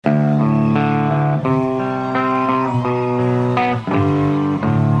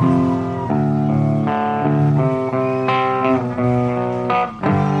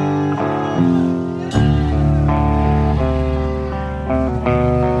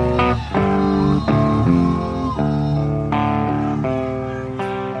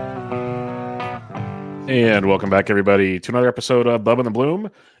And welcome back, everybody, to another episode of Bubba and the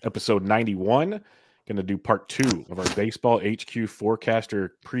Bloom, episode 91. Going to do part 2 of our Baseball HQ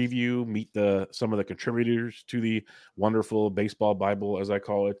Forecaster preview. Meet some of the contributors to the wonderful baseball Bible, as I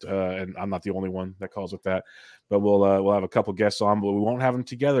call it. And I'm not the only one that calls it that. But we'll have a couple guests on, but we won't have them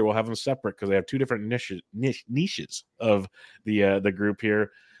together. We'll have them separate because they have two different niches of the group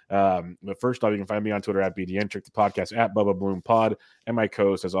here. But first off, you can find me on Twitter at BDentric, the podcast at Bubba Bloom Pod, and my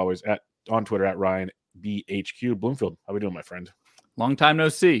co-host, as always, on Twitter at Ryan BHQ. Bloomfield, how we doing, my friend? Long time no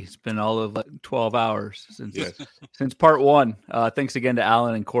see. It's been all of 12 hours since part 1. Thanks again to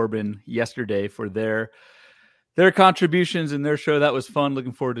Alan and Corbin yesterday for their contributions in their show. That was fun.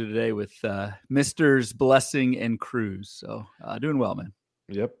 Looking forward to today with Misters Blessing and Kruse. So doing well, man.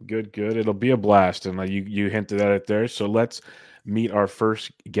 Yep, good. It'll be a blast, and you hinted at it there. So let's meet our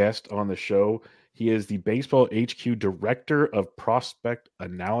first guest on the show. He is the Baseball HQ Director of Prospect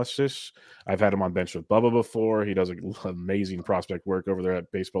Analysis. I've had him on bench with Bubba before. He does amazing prospect work over there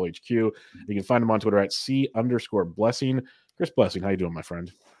at Baseball HQ. You can find him on Twitter at C_Blessing. Chris Blessing, how you doing, my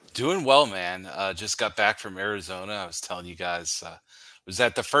friend? Doing well, man. Just got back from Arizona. I was telling you guys, was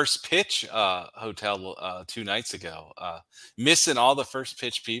at the First Pitch hotel 2 nights ago. Missing all the first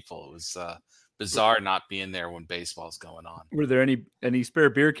pitch people. It was bizarre not being there when baseball's going on. Were there any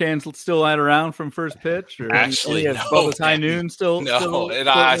spare beer cans still lying around from First Pitch? Or actually, no. Bubba's High Noon still? No, and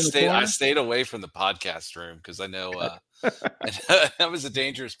I stayed away from the podcast room because I know that was a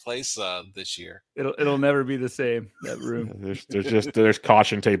dangerous place this year. It'll never be the same, that room. There's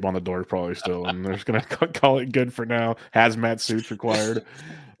caution tape on the door probably still, and they're just gonna call it good for now. Hazmat suits required.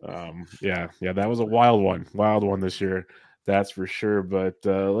 Yeah, that was a wild one this year. That's for sure. But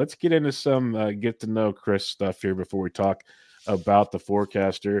let's get into some get to know Chris stuff here before we talk about the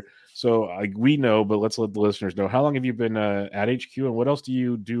forecaster. So we know, but let's let the listeners know. How long have you been at HQ, and what else do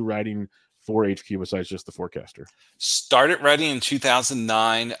you do writing for HQ besides just the forecaster? Started writing in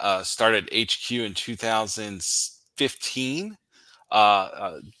 2009. Started HQ in 2015.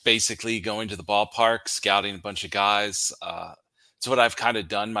 Basically going to the ballpark, scouting a bunch of guys. It's what I've kind of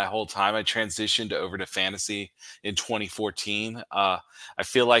done my whole time. I transitioned over to fantasy in 2014. I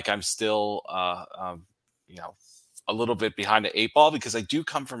feel like I'm still, a little bit behind the 8 ball because I do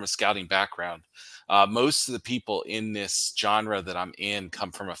come from a scouting background. Most of the people in this genre that I'm in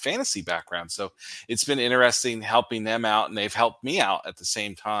come from a fantasy background. So it's been interesting helping them out, and they've helped me out at the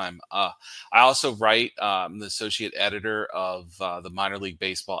same time. I also write, I'm the associate editor of the Minor League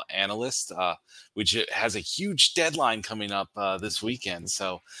Baseball Analyst, which has a huge deadline coming up this weekend.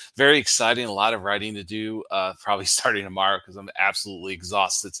 So very exciting, a lot of writing to do, probably starting tomorrow because I'm absolutely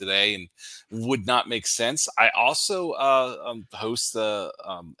exhausted today and would not make sense. I also host the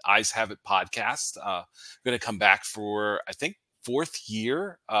Eyes Have It podcast. Going to come back for, I think, 4th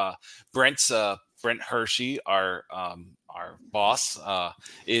year. Brent Hershey, our boss,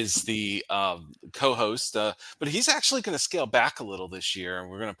 is the co-host, but he's actually going to scale back a little this year, and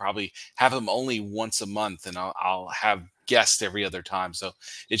we're going to probably have him only once a month, and I'll have guests every other time. So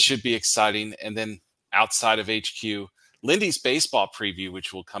it should be exciting. And then outside of HQ, Lindy's baseball preview,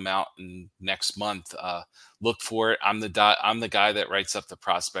 which will come out next month. Look for it. I'm the guy that writes up the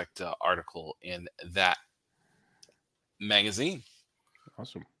prospect article in that magazine.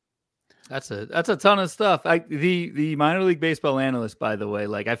 Awesome. That's a ton of stuff. The Minor League Baseball Analyst, by the way,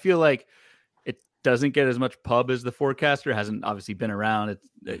 I feel like it doesn't get as much pub as the forecaster. Hasn't obviously been around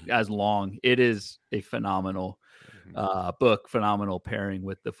as long. It is a phenomenal book, phenomenal pairing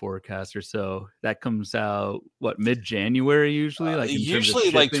with the forecaster. So that comes out mid-January usually.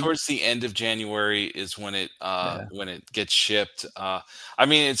 Towards the end of January is when it gets shipped.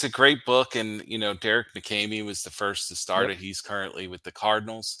 It's a great book, and Derek McCamey was the first to start it. He's currently with the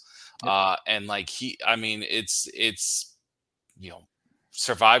Cardinals, it's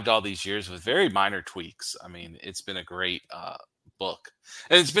survived all these years with very minor tweaks. It's been a great book,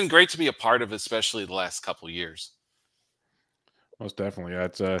 and it's been great to be a part of, especially the last couple of years. Most definitely.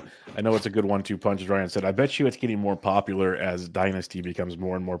 That's I know it's a good 1-2 punch, as Ryan said. I bet you it's getting more popular as Dynasty becomes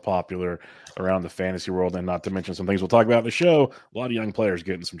more and more popular around the fantasy world, and not to mention some things we'll talk about in the show. A lot of young players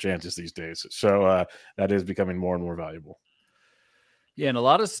getting some chances these days. So that is becoming more and more valuable. Yeah, and a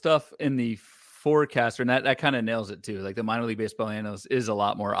lot of stuff in the forecaster, and that kind of nails it too. Like the Minor League Baseball Analyst is a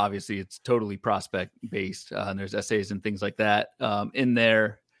lot more, obviously it's totally prospect based, and there's essays and things like that in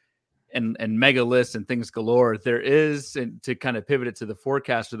there. And mega lists and things galore. There is, and to kind of pivot it to the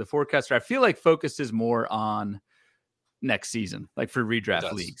forecaster, I feel like focuses more on next season, like for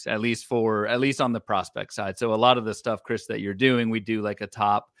redraft leagues, at least on the prospect side. So a lot of the stuff, Chris, that you're doing, we do like a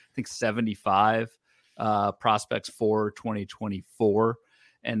top, I think 75 prospects for 2024.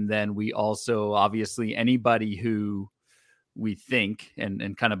 And then we also, obviously, anybody who we think,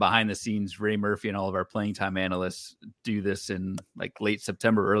 and kind of behind the scenes, Ray Murphy and all of our playing time analysts do this in like late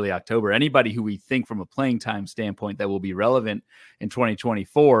September, early October. Anybody who we think from a playing time standpoint that will be relevant in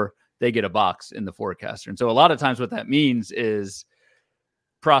 2024, they get a box in the forecaster. And so a lot of times what that means is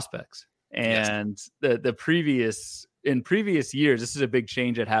prospects. And yes. In previous years, this is a big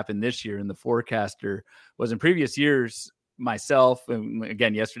change that happened this year in the forecaster, was in previous years, myself, and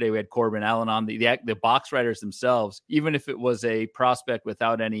again, yesterday we had Corbin Allen on, the box writers themselves, even if it was a prospect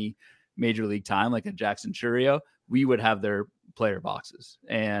without any major league time, like a Jackson Chourio, we would have their player boxes.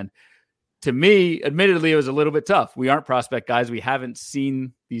 And to me, admittedly, it was a little bit tough. We aren't prospect guys. We haven't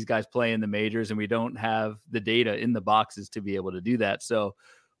seen these guys play in the majors, and we don't have the data in the boxes to be able to do that. So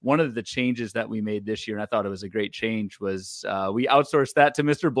one of the changes that we made this year, and I thought it was a great change, was we outsourced that to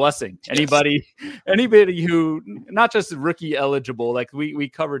Mr. Blessing. Anybody who, not just rookie eligible, like we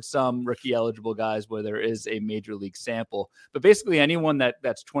covered some rookie eligible guys where there is a major league sample, but basically anyone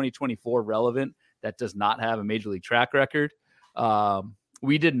that's 2024 relevant that does not have a major league track record.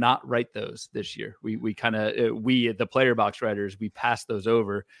 We did not write those this year. We the player box writers, we passed those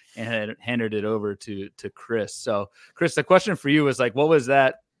over and handed it over to Chris. So Chris, the question for you is like, what was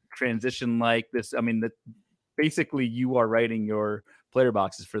that transition like? Basically you are writing your player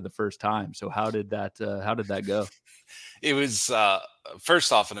boxes for the first time. So how did that go? It was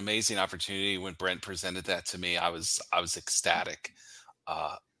first off an amazing opportunity. When Brent presented that to me, I was ecstatic.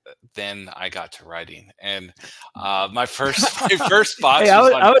 Then I got to writing, and my first box. Hey,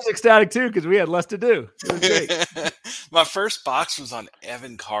 I was ecstatic too because we had less to do. It was great. My first box was on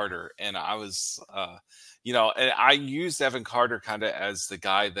Evan Carter, and I was, and I used Evan Carter kind of as the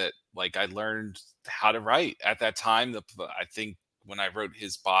guy that like I learned how to write at that time. I think when I wrote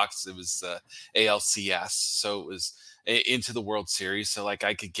his box, it was ALCS, so it was into the World Series. So like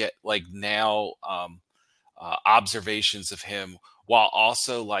I could get like now observations of him, while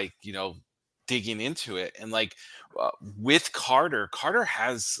also like, digging into it. And like with Carter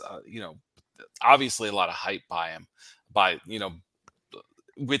has, obviously a lot of hype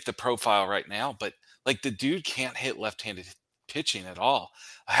with the profile right now, but like the dude can't hit left-handed pitching at all.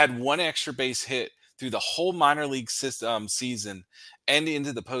 I had one extra base hit through the whole minor league season and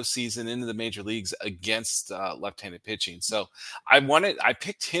into the postseason, into the major leagues against left-handed pitching. So I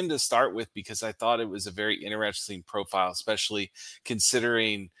picked him to start with because I thought it was a very interesting profile, especially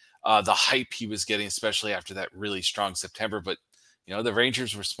considering the hype he was getting, especially after that really strong September. But, the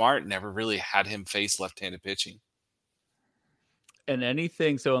Rangers were smart, never really had him face left-handed pitching. And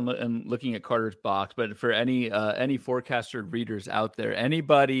anything, so in looking at Carter's box, but for any forecaster readers out there,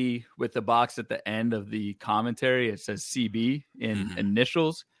 anybody with the box at the end of the commentary, it says CB in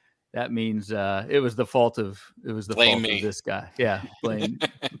initials. That means it was the fault of this guy. Yeah, blame.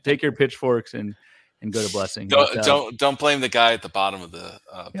 Take your pitchforks and go to Blessing. Don't blame the guy at the bottom of the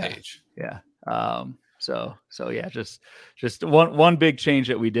page. Yeah. So yeah, just one big change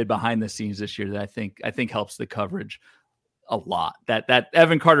that we did behind the scenes this year that I think helps the coverage a lot. That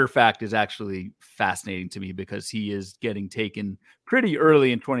Evan Carter fact is actually fascinating to me because he is getting taken pretty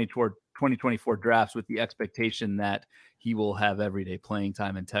early in 2024 drafts with the expectation that he will have everyday playing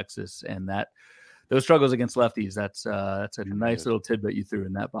time in Texas, and that those struggles against lefties, that's a nice little tidbit you threw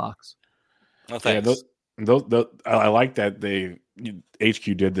in that box. Oh, thanks. Yeah, I like that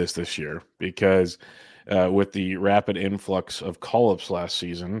HQ did this year because with the rapid influx of call-ups last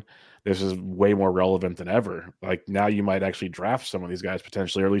season, this is way more relevant than ever. Like now you might actually draft some of these guys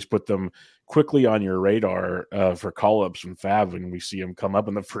potentially, or at least put them quickly on your radar for call-ups and fab, and we see them come up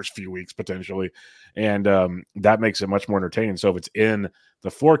in the first few weeks potentially. And that makes it much more entertaining. So if it's in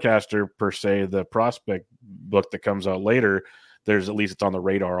the forecaster per se, the prospect book that comes out later, there's at least it's on the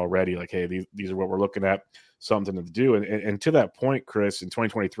radar already. Like, hey, these are what we're looking at, something to do. And to that point, Chris, in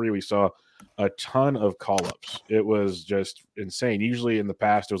 2023, we saw a ton of call-ups. It was just insane. Usually in the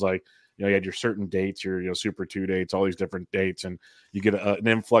past, it was like, you had your certain dates, your Super 2 dates, all these different dates, and you get an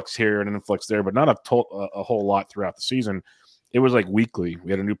influx here and an influx there, but not a whole lot throughout the season. It was like weekly.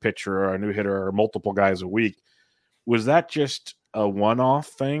 We had a new pitcher or a new hitter or multiple guys a week. Was that just a one-off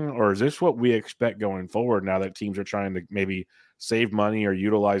thing, or is this what we expect going forward now that teams are trying to maybe save money or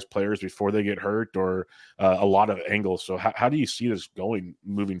utilize players before they get hurt, or a lot of angles? So how do you see this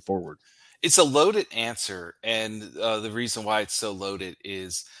moving forward? It's a loaded answer, and the reason why it's so loaded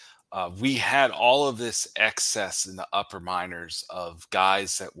is we had all of this excess in the upper minors of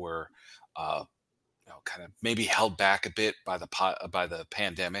guys that were kind of maybe held back a bit by the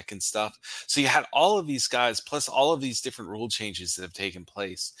pandemic and stuff. So you had all of these guys plus all of these different rule changes that have taken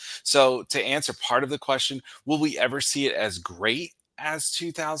place. So to answer part of the question, will we ever see it as great as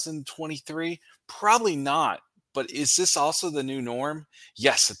 2023? Probably not. But is this also the new norm?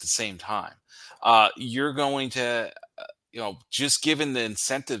 Yes, at the same time. You're going to, just given the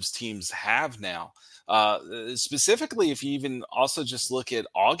incentives teams have now, specifically if you even also just look at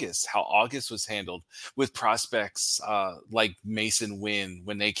August, how August was handled with prospects like Mason Wynn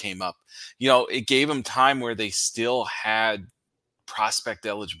when they came up. It gave them time where they still had prospect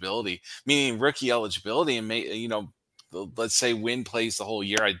eligibility, meaning rookie eligibility, and let's say Wynn plays the whole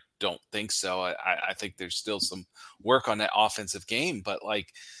year. I don't think so. I think there's still some work on that offensive game, but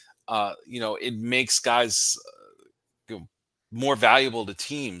it makes guys more valuable to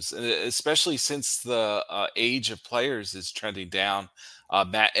teams, especially since the age of players is trending down.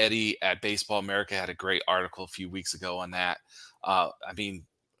 Matt Eddy at Baseball America had a great article a few weeks ago on that.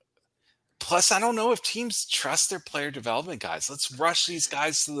 Plus, I don't know if teams trust their player development guys. Let's rush these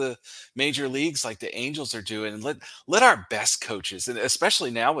guys to the major leagues like the Angels are doing, and let our best coaches, and especially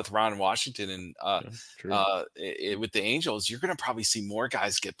now with Ron Washington and with the Angels, you're going to probably see more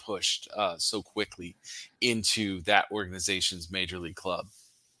guys get pushed so quickly into that organization's major league club.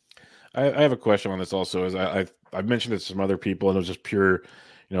 I have a question on this also. I've mentioned it to some other people, and it was just pure,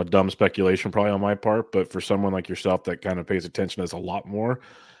 dumb speculation probably on my part. But for someone like yourself that kind of pays attention to this a lot more,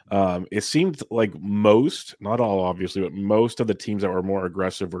 it seemed like most, not all obviously, but most of the teams that were more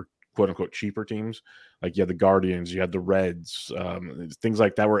aggressive were quote unquote cheaper teams. Like you had the Guardians, you had the Reds, things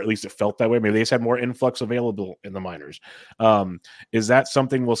like that, where at least it felt that way. Maybe they just had more influx available in the minors. Is that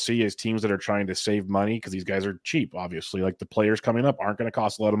something we'll see as teams that are trying to save money? Because these guys are cheap, obviously. Like the players coming up aren't going to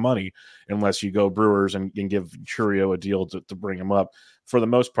cost a lot of money unless you go Brewers and give Chourio a deal to bring him up. For the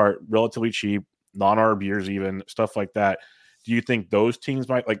most part, relatively cheap, non-ARB years even, stuff like that. Do you think those teams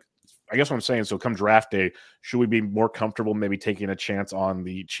might, I guess what I'm saying, so come draft day, should we be more comfortable maybe taking a chance on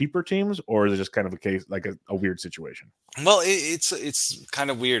the cheaper teams, or is it just kind of a case, like a weird situation? Well, it's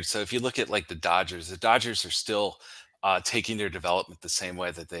kind of weird. So if you look at like the Dodgers are still taking their development the same way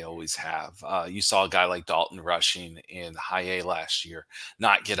that they always have. You saw a guy like Dalton Rushing in high A last year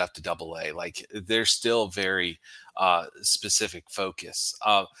not get up to double A. Like they're still very specific focus.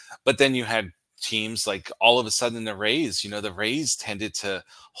 But then you had teams like all of a sudden the Rays tended to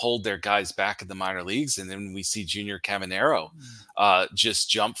hold their guys back in the minor leagues. And then we see Junior Caminero just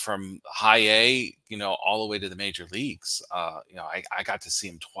jump from high A, all the way to the major leagues. I got to see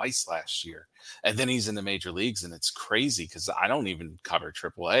him twice last year, and then he's in the major leagues, and it's crazy because I don't even cover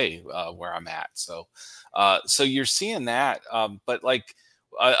AAA where I'm at. So you're seeing that. But like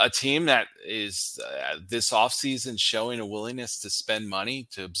a team that is this offseason showing a willingness to spend money,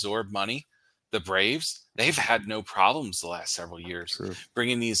 to absorb money, the Braves, they've had no problems the last several years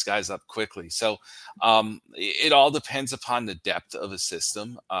bringing these guys up quickly. So it all depends upon the depth of a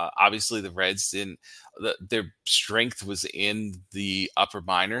system. Obviously, the Reds their strength was in the upper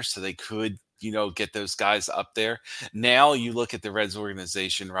minors, so they could, get those guys up there. Now you look at the Reds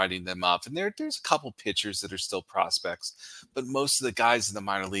organization writing them up, and there's a couple pitchers that are still prospects, but most of the guys in the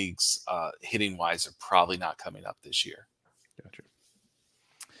minor leagues, hitting wise, are probably not coming up this year. Gotcha.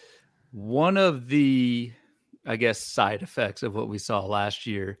 One of the, I guess, side effects of what we saw last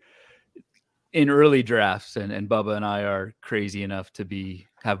year in early drafts, and Bubba and I are crazy enough to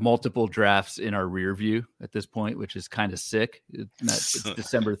have multiple drafts in our rear view at this point, which is kind of sick. It's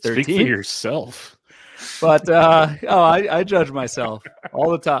December 13th. Speak for yourself. But I judge myself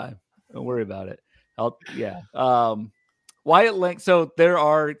all the time. Don't worry about it. Wyatt Langford. So there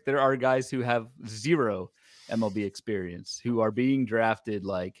are guys who have zero MLB experience who are being drafted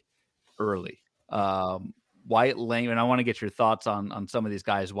like early. Wyatt Langford, and I want to get your thoughts on some of these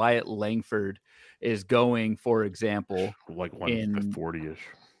guys. Wyatt Langford is going, for example, like 140-ish.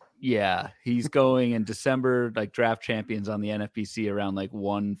 Yeah, he's going in December, like draft champions on the NFBC around like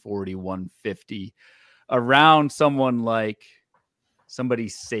 140, 150, around somebody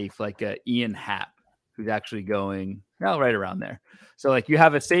safe, like Ian Happ, who's actually going right around there. So like you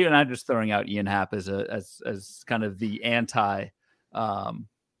have a statement. I'm just throwing out Ian Happ as kind of the anti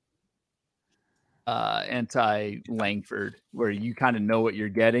Langford, where you kind of know what you're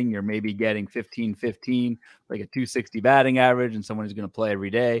getting. You're maybe getting 15-15, like a 260 batting average, and someone who's going to play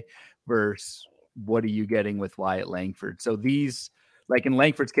every day, versus what are you getting with Wyatt Langford? So these, like in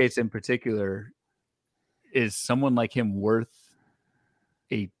Langford's case in particular, is someone like him worth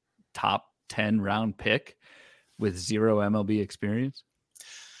a top 10 round pick with zero MLB experience?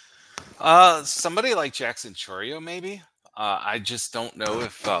 Somebody like Jackson Chourio, maybe. I just don't know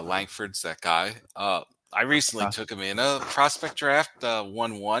if Langford's that guy. I recently took him in a prospect draft,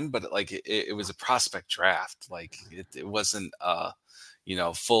 1-1, but like it was a prospect draft. Like it wasn't,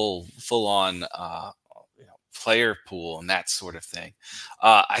 full on, player pool and that sort of thing.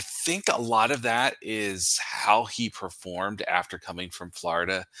 I think a lot of that is how he performed after coming from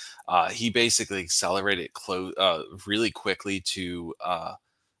Florida. He basically accelerated really quickly to, I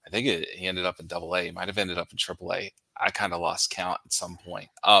think he ended up in AA. He might have ended up in AAA. I kind of lost count at some point.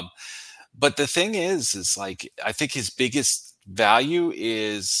 But the thing is like, I think his biggest value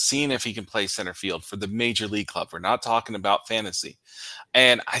is seeing if he can play center field for the major league club. We're not talking about fantasy.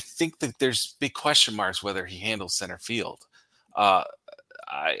 And I think that there's big question marks whether he handles center field. Uh,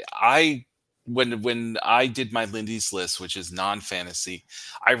 I when I did my Lindy's list, which is non-fantasy,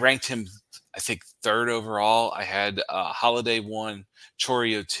 I ranked him, I think, third overall. I had Holiday 1,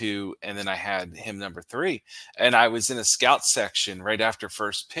 Chourio 2, and then I had him number 3. And I was in a scout section right after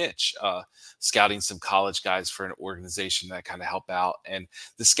first pitch, scouting some college guys for an organization that kind of help out. And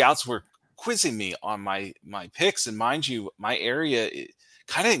the scouts were quizzing me on my picks. And mind you, my area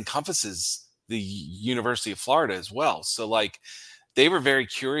kind of encompasses the University of Florida as well. So like, they were very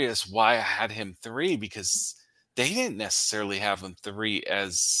curious why I had him 3, because they didn't necessarily have him 3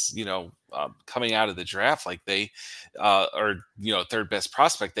 as, coming out of the draft. Like they, third best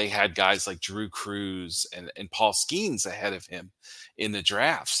prospect. They had guys like Drew Kruse and Paul Skeens ahead of him in the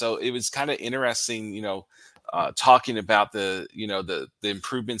draft. So it was kind of interesting, talking about the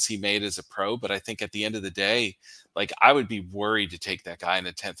improvements he made as a pro. But I think at the end of the day, like, I would be worried to take that guy in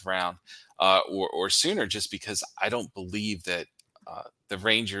the 10th round or sooner, just because I don't believe that the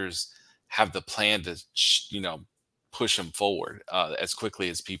Rangers have the plan to, push him forward as quickly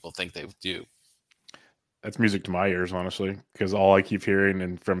as people think they do. That's music to my ears, honestly, because all I keep hearing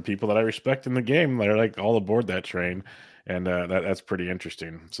and from people that I respect in the game, they're like all aboard that train. And that's pretty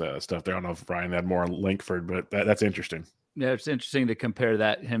interesting stuff there. I don't know if Brian had more on Langford, but that's interesting. Yeah, it's interesting to compare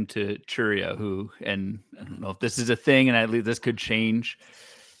him to Chourio, and I don't know if this is a thing, and I believe this could change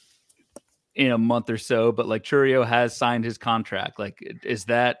in a month or so, but like Chourio has signed his contract. Like, is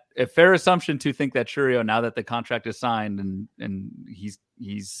that a fair assumption to think that Chourio, now that the contract is signed and he's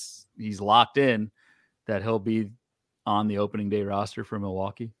locked in, that he'll be on the opening day roster for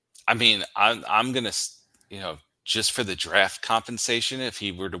Milwaukee? I mean, I'm gonna, just for the draft compensation, if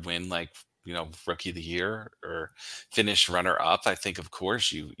he were to win, like, rookie of the year or finish runner up, I think, of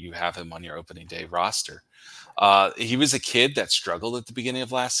course, you have him on your opening day roster. He was a kid that struggled at the beginning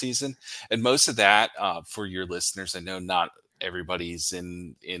of last season. And most of that, for your listeners, I know not everybody's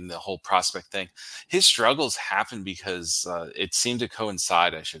in the whole prospect thing. His struggles happened because it seemed to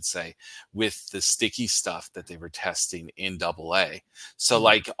coincide, I should say, with the sticky stuff that they were testing in AA. So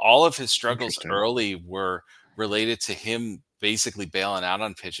like, all of his struggles early were related to him basically bailing out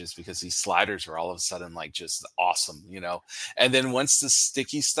on pitches because these sliders were all of a sudden like just awesome, and then once the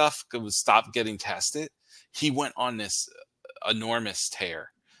sticky stuff stopped getting tested, he went on this enormous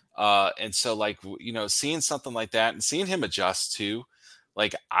tear. And so like, seeing something like that and seeing him adjust too,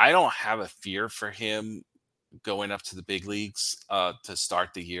 like, I don't have a fear for him going up to the big leagues to start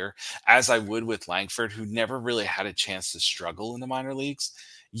the year, as I would with Langford, who never really had a chance to struggle in the minor leagues.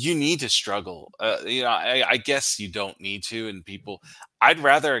 You need to struggle. I guess you don't need to. And I'd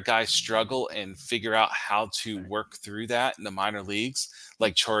rather a guy struggle and figure out how to work through that in the minor leagues,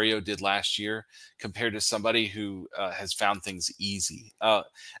 like Chourio did last year, compared to somebody who has found things easy.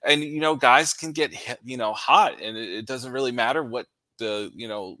 And guys can get hit, hot, and it doesn't really matter what the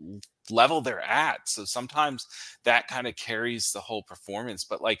level they're at. So sometimes that kind of carries the whole performance.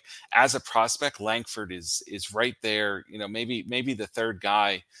 But like, as a prospect, Langford is right there, maybe the third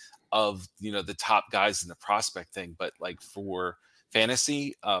guy of the top guys in the prospect thing. But like, for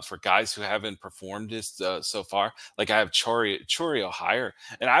fantasy, for guys who haven't performed this so far, like, I have Chourio higher,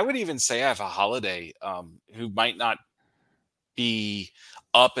 and I would even say I have a Holiday who might not be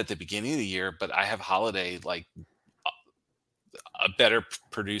up at the beginning of the year, but I have Holiday like a better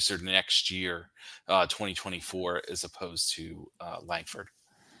producer next year, 2024, as opposed to Langford.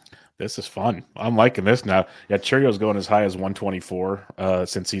 This is fun. I'm liking this now. Yeah, Chourio's going as high as 124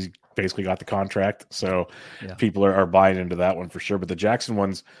 since he's basically got the contract. So yeah, people are buying into that one for sure. But the Jackson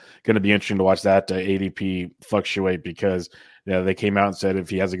one's going to be interesting to watch that ADP fluctuate, because they came out and said if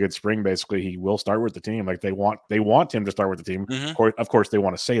he has a good spring, basically he will start with the team. Like, they want him to start with the team. Mm-hmm. Of course, they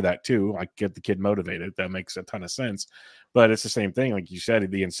want to say that too. Like, get the kid motivated. That makes a ton of sense. But it's the same thing. Like you said,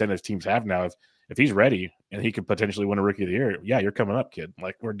 the incentives teams have now. If he's ready and he could potentially win a rookie of the year, yeah, you're coming up, kid.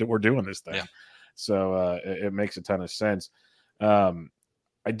 Like, we're doing this thing. Yeah. So it makes a ton of sense.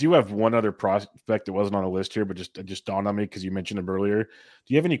 I do have one other prospect that wasn't on the list here, but just dawned on me because you mentioned him earlier. Do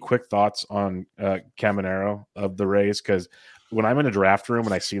you have any quick thoughts on Caminero of the Rays? Because when I'm in a draft room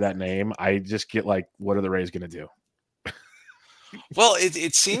and I see that name, I just get like, what are the Rays going to do? Well,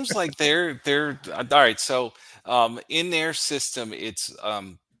 it seems like they're all right. So in their system, it's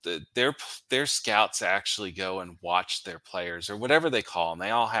their scouts actually go and watch their players or whatever they call them.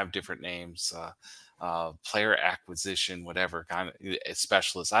 They all have different names. Player acquisition, whatever kind of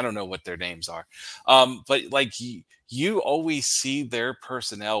specialists. I don't know what their names are, but like you always see their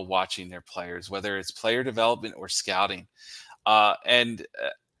personnel watching their players, whether it's player development or scouting. And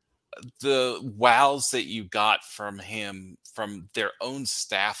the wows that you got from him from their own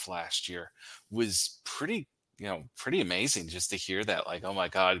staff last year was pretty amazing just to hear that. Like, oh my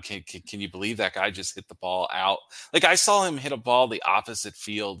God, can you believe that guy just hit the ball out? Like, I saw him hit a ball the opposite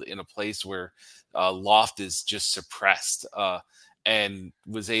field in a place where loft is just suppressed, and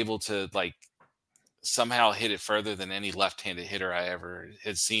was able to like somehow hit it further than any left-handed hitter I ever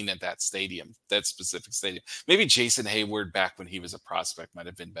had seen at that stadium, that specific stadium. Maybe Jason Hayward back when he was a prospect might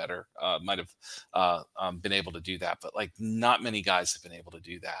have been better, might have been able to do that, but like not many guys have been able to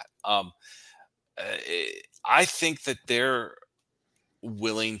do that. I think that they're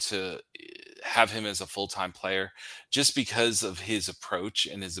willing to have him as a full-time player just because of his approach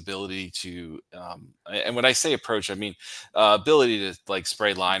and his ability to and when I say approach, I mean ability to like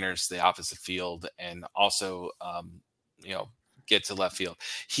spray liners the opposite field and also get to left field.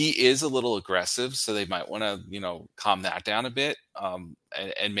 He is a little aggressive, so they might want to calm that down a bit,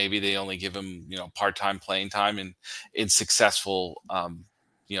 and maybe they only give him part-time playing time in successful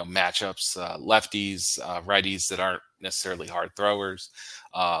matchups, lefties, righties that aren't necessarily hard throwers,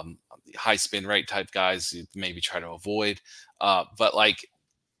 high spin rate type guys you maybe try to avoid. But like,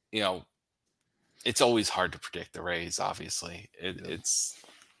 it's always hard to predict the Rays. Obviously, it's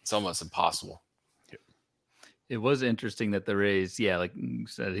almost impossible. It was interesting that the Rays, like you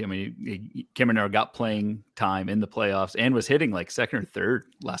said, I mean, Cameron got playing time in the playoffs and was hitting like second or third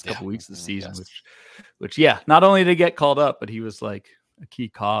last couple weeks of the season, yes. which not only did he get called up, but he was like a key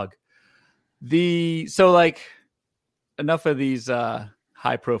cog. So like enough of these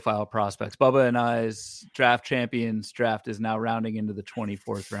high profile prospects. Bubba and I's draft champions draft is now rounding into the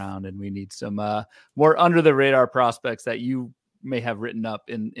 24th round, and we need some more under the radar prospects that you may have written up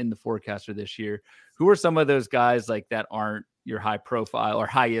in the forecaster this year. Who are some of those guys like that aren't your high profile or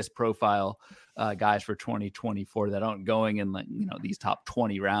highest profile guys for 2024 that aren't going in like these top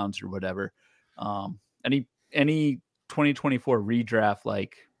 20 rounds or whatever? Any 2024 redraft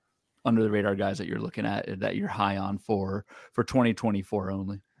like under the radar guys that you're looking at that you're high on for 2024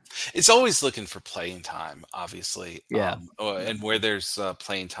 only? It's always looking for playing time, obviously. Yeah. And where there's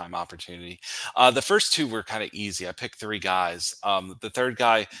playing time opportunity. The first two were kind of easy. I picked three guys. The third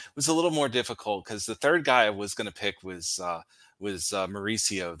guy was a little more difficult because the third guy I was going to pick was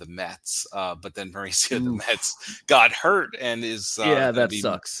Mauricio, the Mets. But then Mauricio, the Mets, got hurt and is that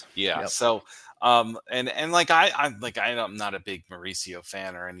sucks. Yeah. Yep. So. And like I'm not a big Mauricio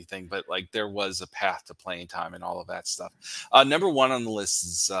fan or anything, but like there was a path to playing time and all of that stuff. Number one on the list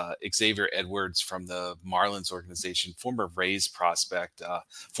is Xavier Edwards from the Marlins organization, former Rays prospect,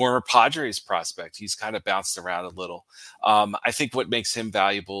 former Padres prospect. He's kind of bounced around a little. I think what makes him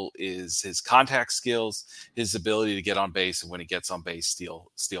valuable is his contact skills, his ability to get on base, and when he gets on base,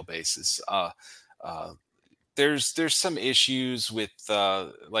 steal bases. There's some issues with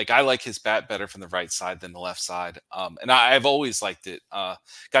like I like his bat better from the right side than the left side, and I've always liked it.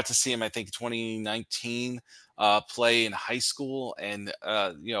 Got to see him I think 2019 play in high school, and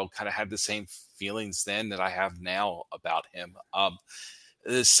kind of had the same feelings then that I have now about him.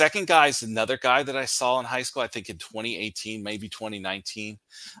 The second guy is another guy that I saw in high school, I think in 2018, maybe 2019,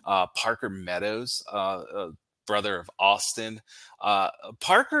 Parker Meadows, brother of Austin.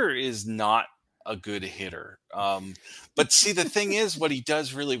 Parker is not a good hitter. But see, the thing is, what he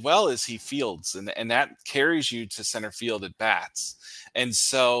does really well is he fields, and that carries you to center field at bats. And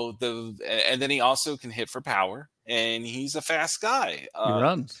so and then he also can hit for power, and he's a fast guy. He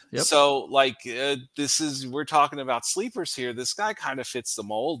runs. Yep. So like we're talking about sleepers here. This guy kind of fits the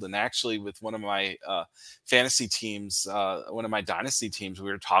mold. And actually with one of my fantasy teams, one of my dynasty teams,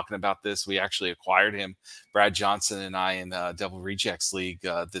 we were talking about this. We actually acquired him, Brad Johnson and I, in Devil Rejects League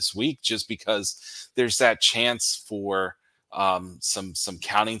this week, just because there's that chance for some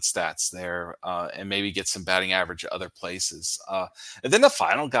counting stats there, and maybe get some batting average other places. And then the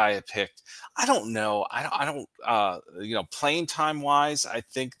final guy I picked, I don't know. I don't playing time wise, I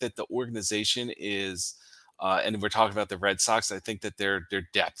think that the organization is, and we're talking about the Red Sox, I think that their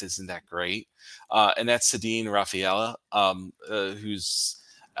depth isn't that great. And that's Ceddane Rafaela, who's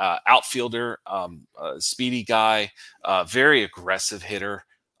outfielder, speedy guy, very aggressive hitter.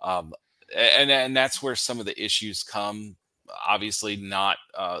 And that's where some of the issues come. Obviously not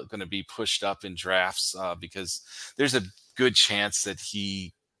going to be pushed up in drafts because there's a good chance that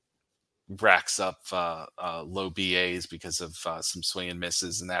he racks up low BAs because of some swing and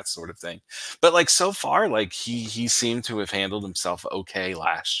misses and that sort of thing. But like so far, like he seemed to have handled himself okay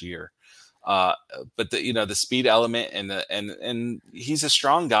last year. But the speed element and he's a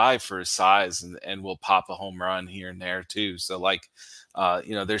strong guy for his size and will pop a home run here and there too. So like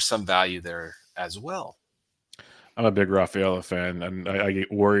there's some value there as well. I'm a big Rafaela fan, and I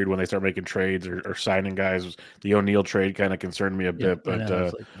get worried when they start making trades or signing guys. The O'Neal trade kind of concerned me a bit,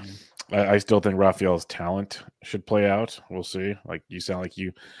 but I still think Rafaela's talent should play out. We'll see. Like you sound like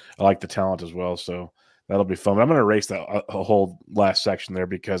I like the talent as well, so that'll be fun. But I'm going to erase that a whole last section there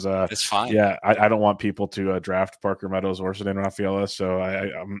because it's fine. Yeah, I don't want people to draft Parker Meadows or Ceddane Rafaela,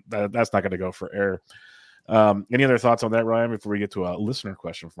 so that's not going to go for air. Any other thoughts on that, Ryan? Before we get to a listener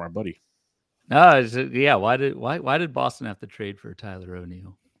question from our buddy. Yeah. Why did Boston have to trade for Tyler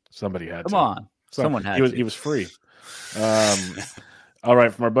O'Neill? Somebody had Come on. Someone had to. He was free. All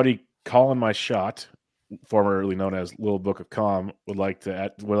right, from our buddy Colin My Shot, formerly known as Little Book of Calm, would like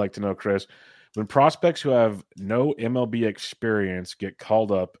to know, Chris, when prospects who have no MLB experience get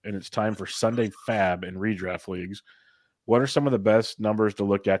called up and it's time for Sunday fab in redraft leagues, what are some of the best numbers to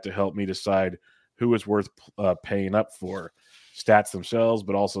look at to help me decide who is worth paying up for? Stats themselves,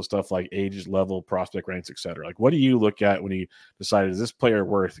 but also stuff like age, level, prospect ranks, etc. Like, what do you look at when you decide, is this player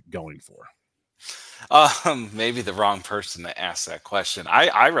worth going for? Maybe the wrong person to ask that question.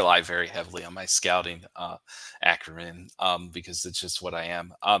 I rely very heavily on my scouting acumen because it's just what I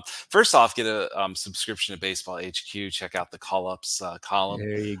am. First off, get a subscription to Baseball HQ. Check out the call-ups column.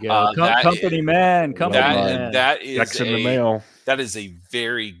 There you go. Company man. That is Jackson in the mail. That is a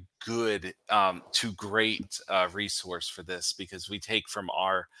very good to great resource for this because we take from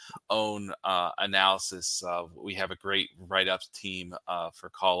our own analysis. We have a great write-up team for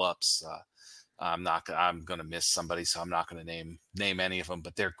call-ups. I'm going to miss somebody, so I'm not going to name any of them,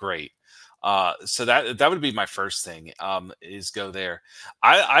 but they're great. So that would be my first thing, is go there.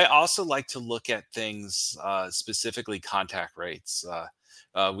 I also like to look at things, specifically contact rates.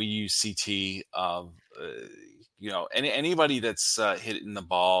 We use CT, anybody that's hitting the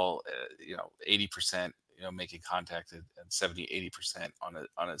ball, 80%, making contact at 70, 80% on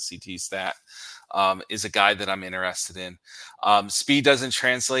a CT stat, is a guy that I'm interested in. Speed doesn't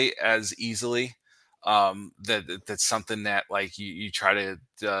translate as easily. That's something that like you try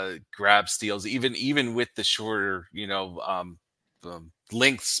to grab steals, even with the shorter,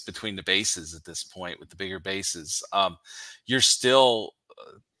 lengths between the bases at this point with the bigger bases. You're still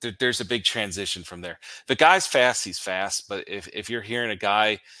there's a big transition from there. The guy's fast, he's fast, but if you're hearing a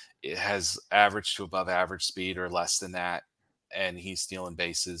guy, it has average to above average speed or less than that, and he's stealing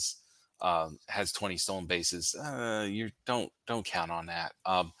bases, has 20 stolen bases, you don't count on that.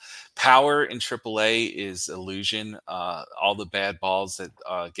 Power in AAA is illusion. All the bad balls that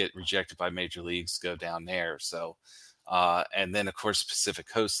get rejected by major leagues go down there. So, and then of course Pacific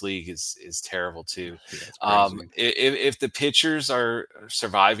Coast League is terrible too. If the pitchers are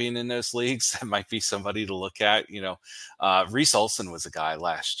surviving in those leagues, that might be somebody to look at. Reese Olson was a guy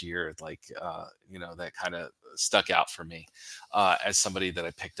last year, that kind of stuck out for me as somebody that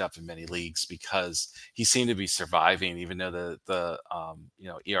I picked up in many leagues because he seemed to be surviving, even though the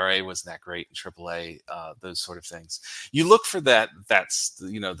ERA wasn't that great in AAA. Those sort of things. You look for that. That's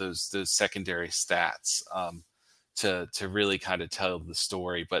those secondary stats. To really kind of tell the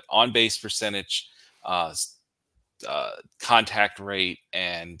story, but on base percentage, contact rate,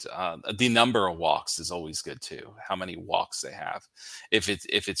 and the number of walks is always good too. How many walks they have, if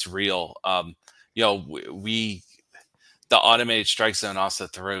it's real. The automated strike zone also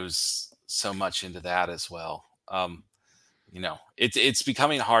throws so much into that as well. It's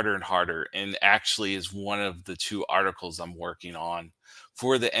becoming harder and harder, and actually is one of the two articles I'm working on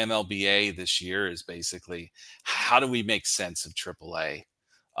for the MLBA this year is basically how do we make sense of AAA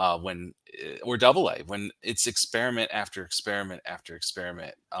or AA when it's experiment after experiment after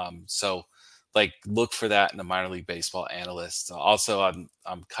experiment. So like look for that in the minor league baseball analysts. Also,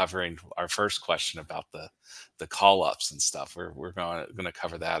 I'm covering our first question about the call ups and stuff. We're going to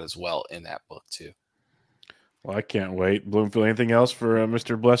cover that as well in that book too. Well, I can't wait. Bloomfield, anything else for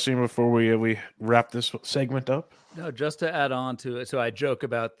Mr. Blessing before we wrap this segment up? No, just to add on to it. So I joke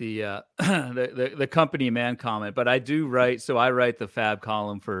about the the company man comment, but I do write. So I write the Fab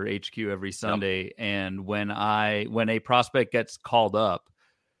column for HQ every Sunday, yep. And when a prospect gets called up,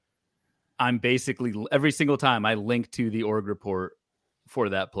 I'm basically every single time I link to the org report for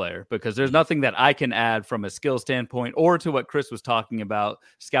that player because there's nothing that I can add from a skill standpoint or to what Chris was talking about,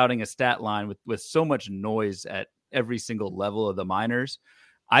 scouting a stat line with so much noise at every single level of the minors.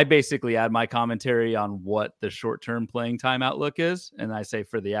 I basically add my commentary on what the short-term playing time outlook is. And I say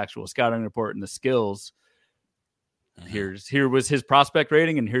for the actual scouting report and the skills, here was his prospect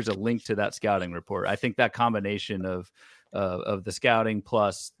rating, and here's a link to that scouting report. I think that combination of the scouting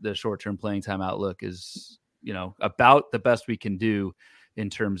plus the short-term playing time outlook is, about the best we can do in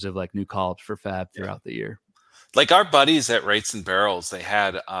terms of like new call-ups for Fab throughout the year. Like our buddies at Rates and Barrels, they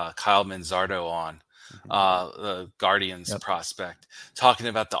had Kyle Manzardo on, the Guardians prospect, talking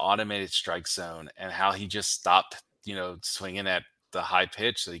about the automated strike zone and how he just stopped, swinging at the high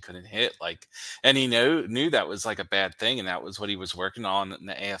pitch that he couldn't hit. And he knew that was like a bad thing, and that was what he was working on in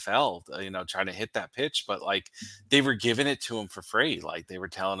the AFL, trying to hit that pitch. But they were giving it to him for free. Like they were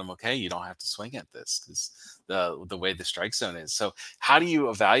telling him, okay, you don't have to swing at this because the way the strike zone is. So how do you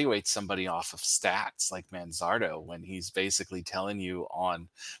evaluate somebody off of stats like Manzardo when he's basically telling you on,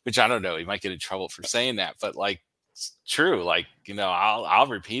 which I don't know, he might get in trouble for saying that, but it's true. I'll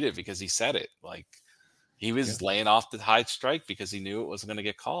repeat it because he said it. He was laying off the high strike because he knew it wasn't going to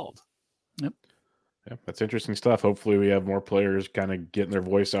get called. Yep. Yeah, that's interesting stuff. Hopefully we have more players kind of getting their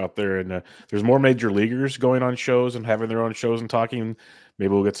voice out there, and there's more major leaguers going on shows and having their own shows and talking.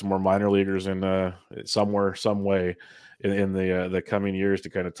 Maybe we'll get some more minor leaguers in somewhere, some way in the coming years to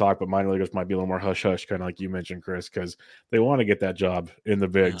kind of talk, but minor leaguers might be a little more hush-hush, kind of like you mentioned, Chris, because they want to get that job in the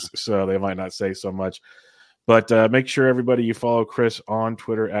bigs, so they might not say so much. But make sure, everybody, you follow Chris on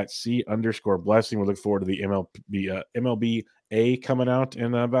Twitter at @C_blessing. We look forward to the MLB coming out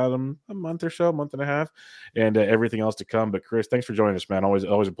in about a month or so, month and a half, and everything else to come. But Chris, thanks for joining us, man. Always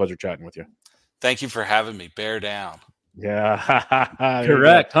a pleasure chatting with you. Thank you for having me. Bear down. Yeah.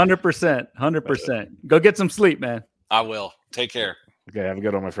 Correct. 100%. 100%. Go get some sleep, man. I will. Take care. Okay. Have a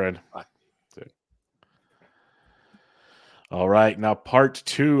good one, my friend. Bye. All right, now part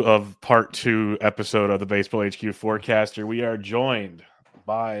two episode of the Baseball HQ Forecaster. We are joined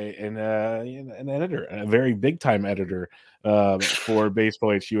by an editor, a very big time editor for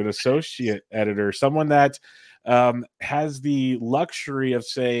Baseball HQ, an associate editor, someone that has the luxury of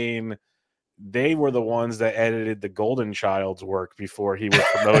saying they were the ones that edited the Golden Child's work before he was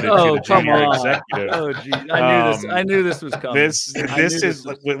promoted to the junior executive. Oh, geez. I knew this was coming. This is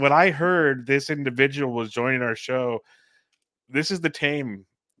when I heard this individual was joining our show. This is the tame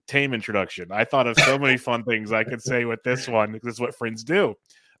introduction. I thought of so many fun things I could say with this one because it's what friends do.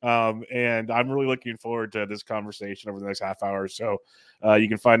 And I'm really looking forward to this conversation over the next half hour or so. You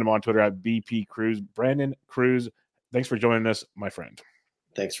can find him on Twitter at BP Kruse. Brandon Kruse, thanks for joining us, my friend.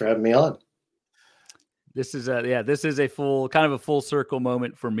 Thanks for having me on. This is a full circle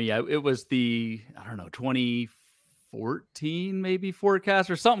moment for me. It was the 2014 maybe forecast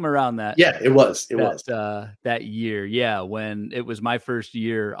or something around that. Yeah, it was that year. Yeah, when it was my first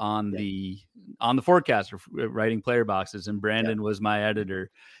year on the forecaster writing player boxes, and Brandon was my editor.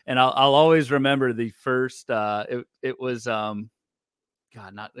 And I'll always remember the first. It was I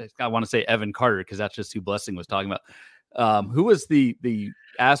want to say Evan Carter because that's just who Blessing was talking about. Who was the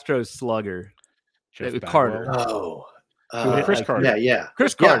Astros slugger? Carter. Chris Carter. Yeah.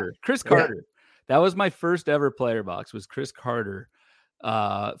 Chris Carter. Chris Carter. That was my first ever player box, was Chris Carter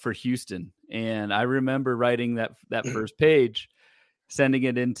for Houston. And I remember writing that first page, sending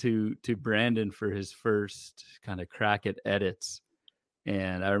it into Brandon for his first kind of crack at edits.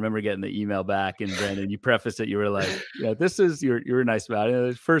 And I remember getting the email back, and Brandon, you prefaced it. You were like, yeah, this is, you're nice about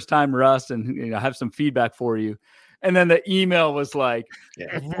it. First time Russ, and I have some feedback for you. And then the email was like,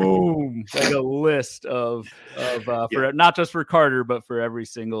 boom, like a list of for not just for Carter, but for every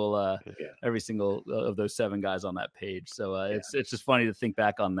single of those 7 guys on that page. So it's just funny to think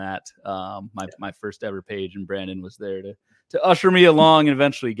back on that. My first ever page, and Brandon was there to usher me along and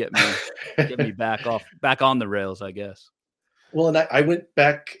eventually get me back on the rails, I guess. Well, and I went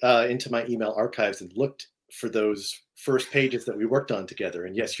back into my email archives and looked for those first pages that we worked on together.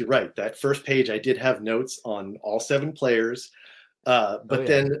 And yes, you're right. That first page, I did have notes on all 7 players.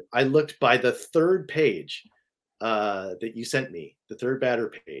 Then I looked by the third page that you sent me, the third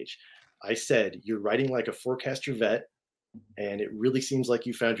batter page. I said, you're writing like a forecaster vet, and it really seems like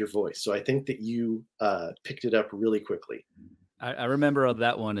you found your voice. So I think that you picked it up really quickly. I remember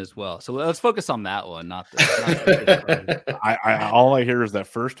that one as well. So let's focus on that one, not the all I hear is that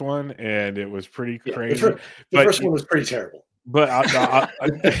first one, and it was pretty crazy. The first one was pretty terrible. But I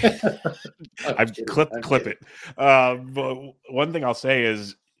clip it. But one thing I'll say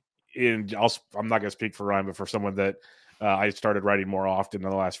is, I'm not going to speak for Ryan, but for someone that I started writing more often in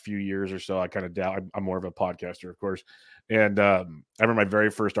the last few years or so, I kind of doubt. I'm more of a podcaster, of course. And I remember my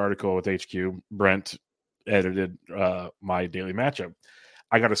very first article with HQ, Brent edited my daily matchup.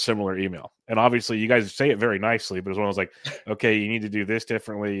 I got a similar email. And obviously you guys say it very nicely, but it's when I was like, okay, you need to do this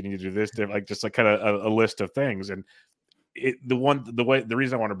differently. You need to do this different, like just like kind of a list of things. And the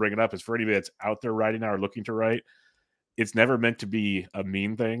reason I want to bring it up is for anybody that's out there writing now or looking to write, it's never meant to be a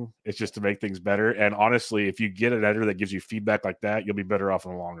mean thing. It's just to make things better. And honestly, if you get an editor that gives you feedback like that, you'll be better off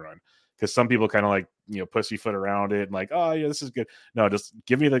in the long run. Because some people kind of like, pussyfoot around it and like, oh yeah, this is good. No, just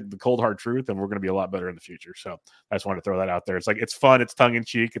give me the cold hard truth and we're going to be a lot better in the future. So I just wanted to throw that out there. It's like, it's fun. It's tongue in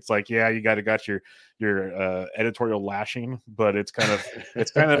cheek. It's like, yeah, you got your editorial lashing, but it's kind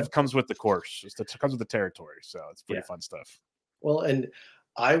of comes with the course. It comes with the territory. So it's pretty fun stuff. Well, and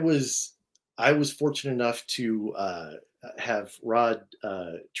I was fortunate enough to have Rod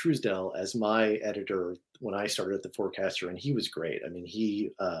Truesdell as my editor when I started at the Forecaster, and he was great. I mean,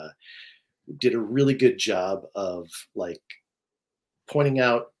 he did a really good job of like pointing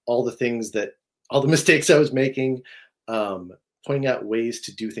out all the mistakes I was making, pointing out ways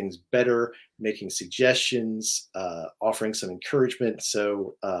to do things better, making suggestions, offering some encouragement.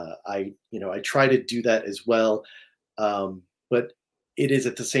 So I try to do that as well. But it is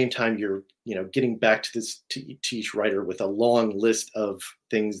at the same time you're getting back to each writer with a long list of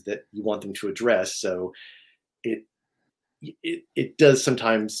things that you want them to address. So it does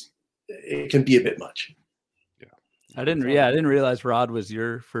sometimes, it can be a bit much. I didn't realize Rod was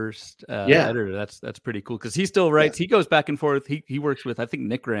your first editor. That's pretty cool because he still writes. He goes back and forth. He works with, I think,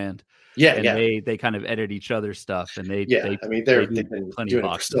 Nick Rand. They kind of edit each other's stuff, and they've been doing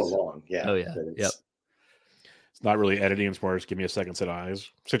it for so long. Yeah. Oh yeah. Yep. It's not really editing. It's more just give me a second set of eyes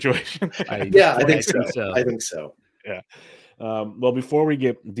situation. I think so. Yeah. Well, before we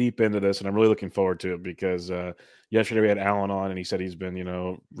get deep into this, and I'm really looking forward to it because yesterday we had Alan on, and he said he's been,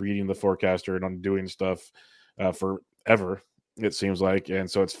 reading the Forecaster and doing stuff forever, it seems like. And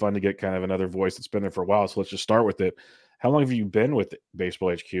so it's fun to get kind of another voice that's been there for a while. So let's just start with it. How long have you been with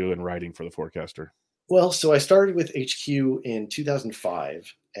Baseball HQ and writing for the Forecaster? Well, so I started with HQ in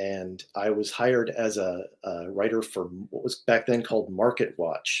 2005, and I was hired as a writer for what was back then called Market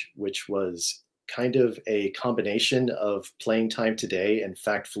Watch, which was kind of a combination of Playing Time Today and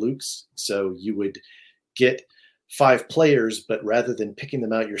Fact Flukes. So you would get 5 players, but rather than picking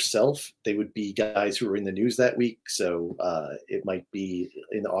them out yourself, they would be guys who were in the news that week. So it might be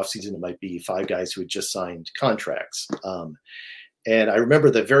in the offseason, it might be 5 guys who had just signed contracts. And I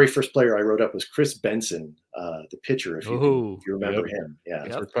remember the very first player I wrote up was Chris Benson, the pitcher, if you remember him. Yeah.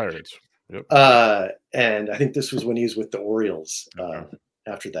 Yep. Pirates. Yep. And I think this was when he was with the Orioles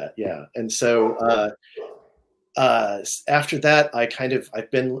after that. Yeah. And so after that,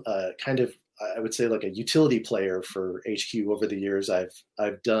 I've been I would say like a utility player for HQ over the years.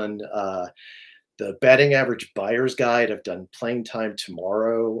 I've done the batting average buyer's guide. I've done Playing Time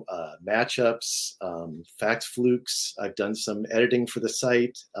Tomorrow, matchups, Facts Flukes. I've done some editing for the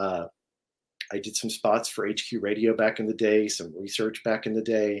site. I did some spots for HQ Radio back in the day, some research back in the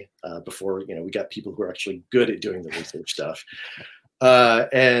day before we got people who are actually good at doing the research stuff.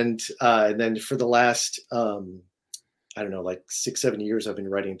 And then for the last I don't know, like 6-7 years, I've been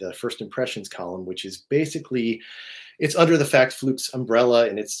writing the First Impressions column, which is basically, it's under the Fact Flukes umbrella,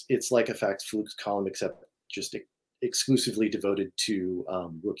 and it's like a Fact Flukes column, except just exclusively devoted to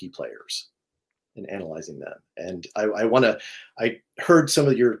rookie players and analyzing them. And I heard some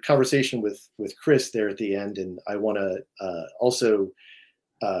of your conversation with Chris there at the end, and I want to also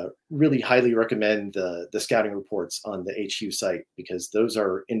really highly recommend the scouting reports on the HU site, because those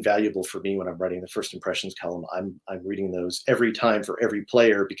are invaluable for me when I'm writing the First Impressions column. I'm reading those every time for every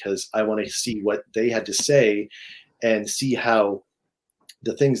player, because I want to see what they had to say and see how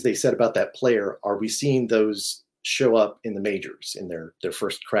the things they said about that player, are we seeing those show up in the majors, in their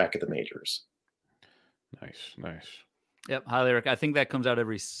first crack at the majors. Nice. Yep, highly recommend. I think that comes out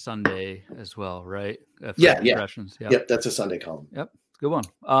every Sunday as well, right? Impressions. Yep, that's a Sunday column. Yep. Good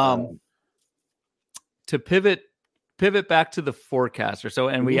one. To pivot back to the Forecaster. So,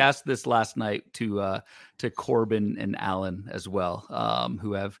 and we asked this last night to Corbin and Alan as well,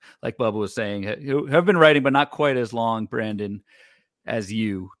 who have, like Bubba was saying, who have been writing, but not quite as long, Brandon, as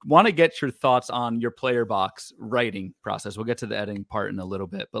you. Want to get your thoughts on your player box writing process. We'll get to the editing part in a little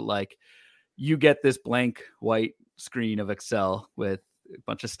bit, but like, you get this blank white screen of Excel with a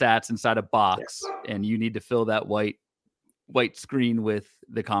bunch of stats inside a box, and you need to fill that white screen with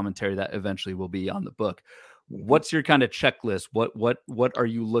the commentary that eventually will be on the book. What's your kind of checklist? What are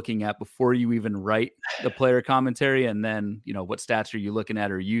you looking at before you even write the player commentary? And then, what stats are you looking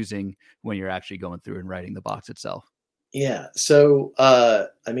at or using when you're actually going through and writing the box itself? Yeah. So,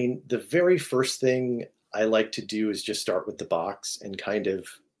 the very first thing I like to do is just start with the box and kind of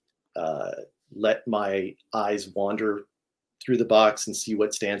let my eyes wander through the box and see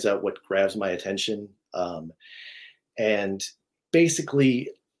what stands out, what grabs my attention. And basically,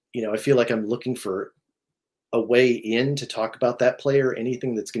 I feel like I'm looking for a way in to talk about that player,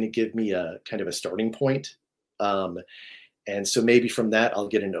 anything that's going to give me a kind of a starting point. And so maybe from that, I'll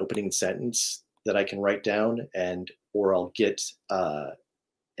get an opening sentence that I can write down, or I'll get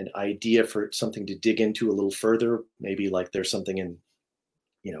an idea for something to dig into a little further. Maybe like there's something in,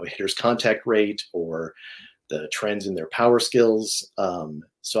 a hitter's contact rate or the trends in their power skills.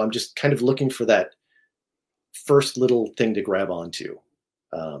 So I'm just kind of looking for that first little thing to grab onto.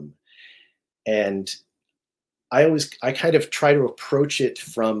 And I kind of try to approach it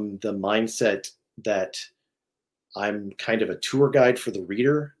from the mindset that I'm kind of a tour guide for the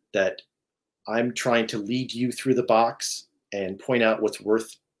reader, that I'm trying to lead you through the box and point out what's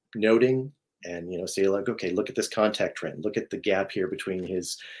worth noting, and say like, okay, look at this contact trend, look at the gap here between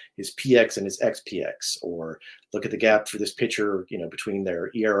his PX and his XPX, or look at the gap for this pitcher, between their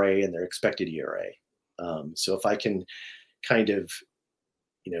ERA and their expected ERA. So if I can kind of,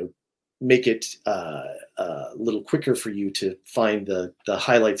 make it a little quicker for you to find the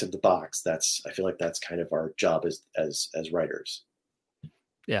highlights of the box, I feel like that's kind of our job as writers.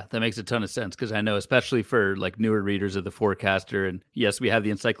 Yeah, that makes a ton of sense, because I know, especially for like newer readers of the Forecaster, and yes, we have the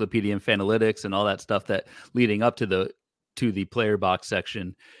Encyclopedia and Fanalytics and all that stuff that leading up to the player box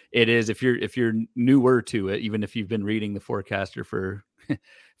section. It is, if you're newer to it, even if you've been reading the Forecaster for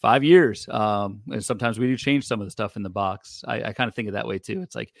 5 years, and sometimes we do change some of the stuff in the box. I kind of think of that way too.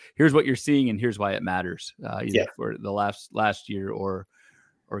 It's like, here's what you're seeing and here's why it matters, either for the last year or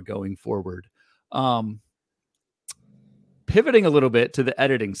going forward. Pivoting a little bit to the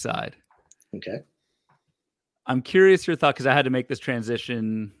editing side. Okay. I'm curious your thought, because I had to make this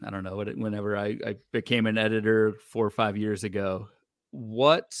transition, I don't know, whenever I became an editor 4 or 5 years ago.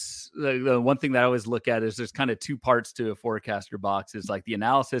 What's the one thing that I always look at is there's kind of two parts to a Forecaster box, is like the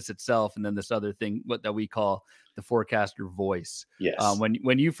analysis itself, and then this other thing that we call the Forecaster voice. Yes.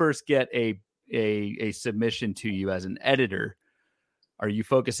 When you first get a submission to you as an editor, are you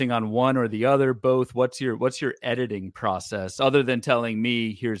focusing on one or the other, both? What's your editing process, other than telling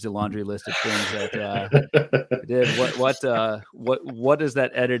me here's the laundry list of things that I did? What is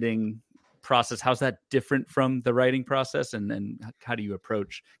that editing process? How's that different from the writing process, and how do you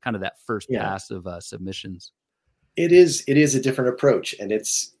approach kind of that first pass of submissions? It is a different approach, and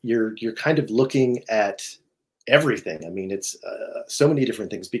you're kind of looking at everything. I mean, it's so many different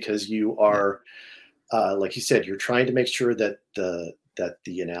things, because you are, like you said, you're trying to make sure that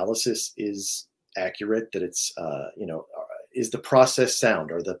the analysis is accurate, that it's, is the process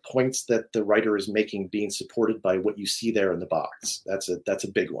sound? Are the points that the writer is making being supported by what you see there in the box? That's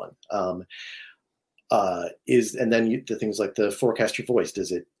a big one. And then the things like the Forecaster voice,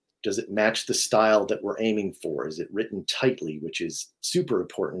 does it match the style that we're aiming for? Is it written tightly, which is super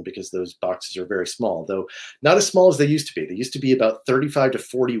important, because those boxes are very small, though not as small as they used to be. They used to be about 35 to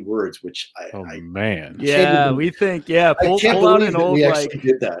 40 words, which man. Yeah, we think, pull out an old, we actually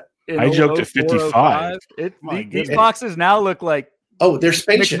did that. I joked at 55. These boxes now look like they're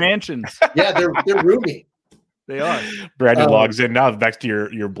spacious mansions. Yeah, they're roomy. They are. Brandon logs in now. Back to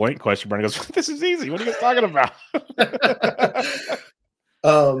your blank question. Brandon goes, "This is easy. What are you guys talking about?"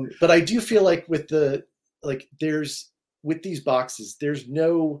 But I do feel like with these boxes, there's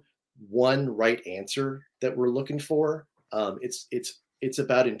no one right answer that we're looking for. It's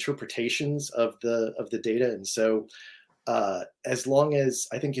about interpretations of the data, and so as long as,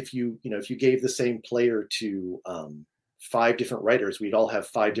 I think if you gave the same player to 5 different writers, we'd all have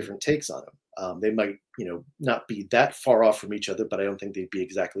 5 different takes on them. They might not be that far off from each other, but I don't think they'd be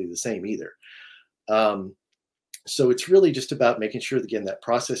exactly the same either. So it's really just about making sure, again, that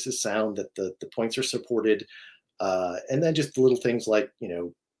process is sound, that the points are supported, and then just the little things like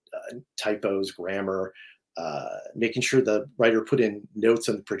typos, grammar, making sure the writer put in notes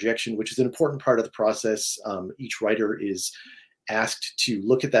on the projection, which is an important part of the process. Each writer is asked to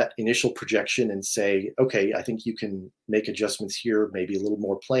look at that initial projection and say, okay, I think you can make adjustments here, maybe a little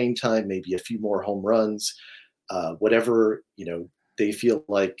more playing time, maybe a few more home runs, whatever they feel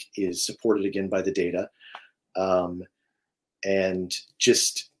like is supported, again, by the data. And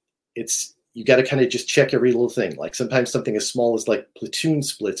just, you got to kind of just check every little thing. Like sometimes something as small as like platoon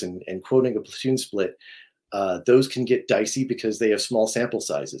splits and quoting a platoon split, those can get dicey because they have small sample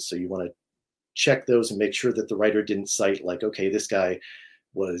sizes. So you want to check those and make sure that the writer didn't cite like, okay, this guy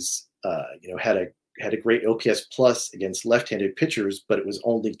was, had a great OPS plus against left-handed pitchers, but it was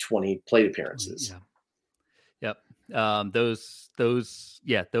only 20 plate appearances. Yeah. Yep. Those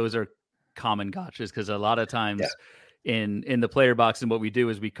are common gotchas, because a lot of times in the player box, and what we do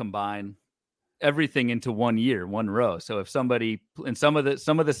is we combine everything into 1 year, one row. So if somebody, and some of the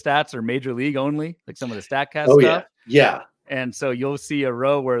stats are major league only, like some of the StatCast stuff. Yeah. And so you'll see a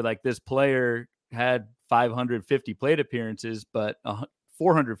row where like this player had 550 plate appearances, but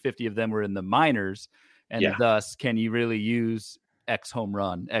 450 of them were in the minors. And thus, can you really use X home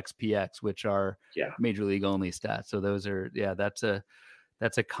run, XPX, which are major league only stats? So those are, that's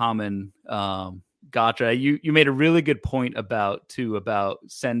a common gotcha. You made a really good point about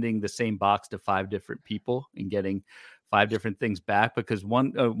sending the same box to 5 different people and getting 5 different things back. Because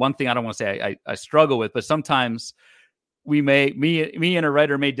one thing I don't want to say I struggle with, but sometimes me and a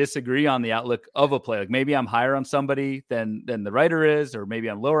writer may disagree on the outlook of a play. Like maybe I'm higher on somebody than the writer is, or maybe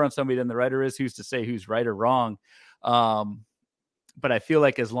I'm lower on somebody than the writer is. Who's to say who's right or wrong? But I feel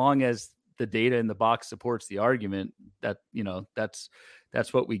like as long as the data in the box supports the argument, that,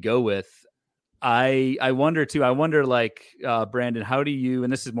 that's what we go with. I wonder too. I wonder, like, Brandon, how do you,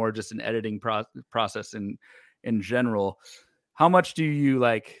 and this is more just an editing process in general, how much do you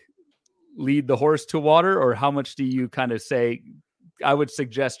like lead the horse to water, or how much do you kind of say, I would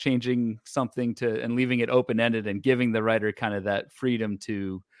suggest changing something and leaving it open-ended and giving the writer kind of that freedom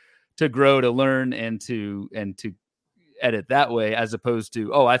to grow, to learn, and to edit that way, as opposed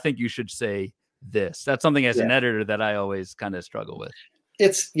to, I think you should say this. That's something as an editor that I always kind of struggle with.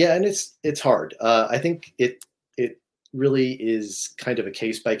 It's hard. I think it really is kind of a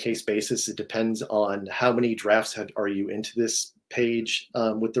case-by-case basis. It depends on how many drafts are you into this page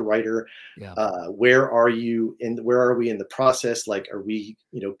with the writer. Where are we in the process? Like, are we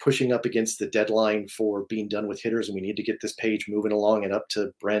pushing up against the deadline for being done with hitters, and we need to get this page moving along and up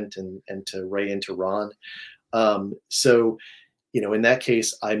to Brent and to Ray and to Ron? So in that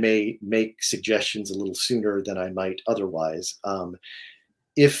case, I may make suggestions a little sooner than I might otherwise.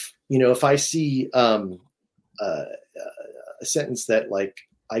 If I see a sentence that, like,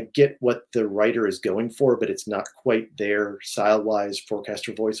 I get what the writer is going for, but it's not quite there style-wise,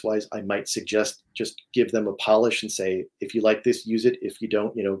 forecaster voice-wise, I might suggest just give them a polish and say, if you like this, use it. If you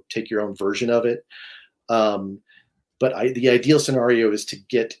don't, take your own version of it. But the ideal scenario is to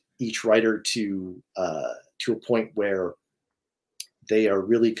get each writer to a point where they are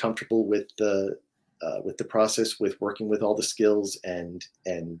really comfortable with the process, with working with all the skills, and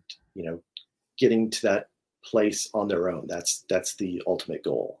getting to that place on their own. That's the ultimate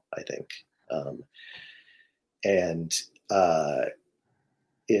goal, I think. I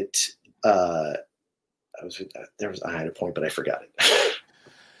had a point, but I forgot it.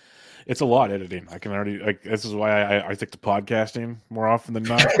 It's a lot editing. I can already, like, this is why I stick to podcasting more often than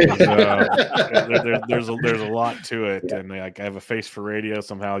not. There's a lot to it, and like I have a face for radio.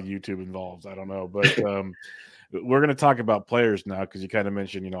 Somehow YouTube involves. I don't know, but we're going to talk about players now, because you kind of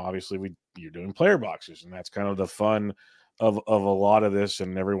mentioned, obviously you're doing player boxes, and that's kind of the fun of a lot of this.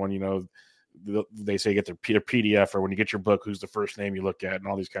 And everyone, they say get their PDF, or when you get your book, who's the first name you look at, and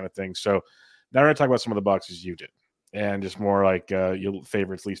all these kind of things. So now we're going to talk about some of the boxes you did, and just more like your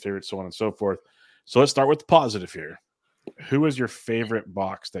favorites, least favorites, so on and so forth. So let's start with the positive here. Who was your favorite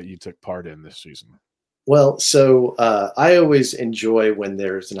box that you took part in this season? Well, so I always enjoy when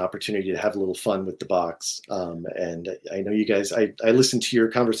there's an opportunity to have a little fun with the box. And I know you guys, I listened to your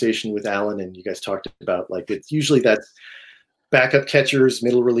conversation with Alan, and you guys talked about, like, it's usually that's backup catchers,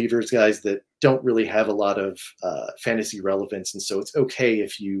 middle relievers, guys that don't really have a lot of fantasy relevance. And so it's okay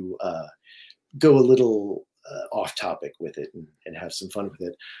if you go a little off topic with it and have some fun with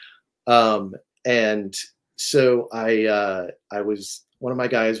it. And so I was, one of my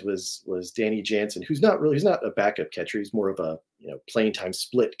guys was Danny Jansen, who's not a backup catcher. He's more of a playing time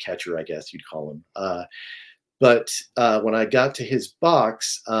split catcher, I guess you'd call him. But when I got to his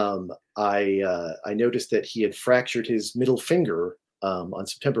box, I noticed that he had fractured his middle finger on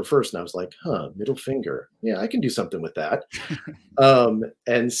September 1st, and I was like, middle finger. Yeah, I can do something with that.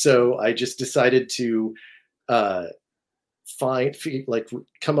 And so I just decided to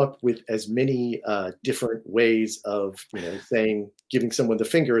come up with as many different ways of giving someone the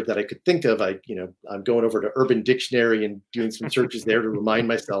finger that I could think of. I'm going over to Urban Dictionary and doing some searches there to remind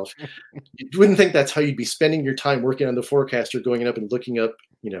myself. You wouldn't think that's how you'd be spending your time working on the forecaster, going up and looking up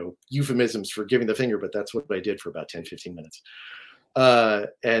euphemisms for giving the finger, but that's what I did for about 10-15 minutes.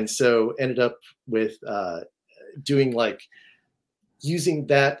 And so ended up with doing, like, using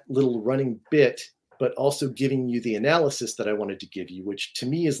that little running bit, but also giving you the analysis that I wanted to give you, which to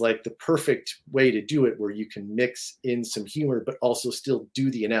me is like the perfect way to do it, where you can mix in some humor, but also still do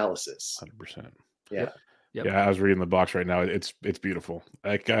the analysis. 100%. Yeah. Yep. Yeah, I was reading the box right now. It's beautiful.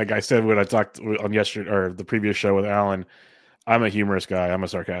 Like I said when I talked on yesterday, or the previous show with Alan, I'm a humorous guy. I'm a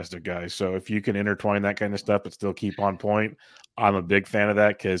sarcastic guy. So if you can intertwine that kind of stuff but still keep on point, I'm a big fan of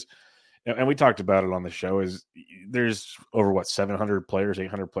that, because and we talked about it on the show, is there's over 700 players,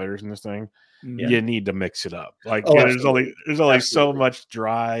 800 players in this thing. Yeah. You need to mix it up. Like there's only so much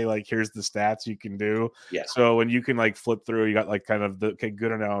dry, like here's the stats you can do. Yeah. So when you can like flip through, you got like kind of the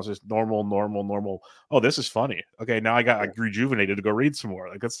good analysis, normal. Oh, this is funny. Okay, now I got like rejuvenated to go read some more.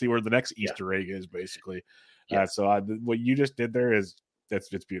 Like let's see where the next Easter egg is, basically. Yeah. So what you just did there is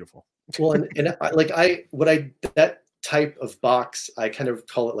it's beautiful. Well, and that type of box, I kind of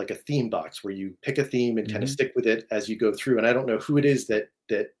call it like a theme box, where you pick a theme and kind of stick with it as you go through. And I don't know who it is that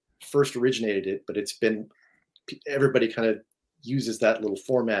first originated it, but it's been, everybody kind of uses that little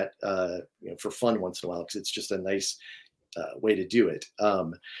format for fun once in a while, because it's just a nice way to do it.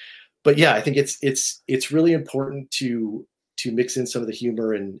 But yeah, I think it's really important to mix in some of the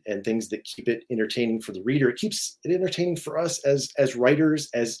humor and things that keep it entertaining for the reader. It keeps it entertaining for us as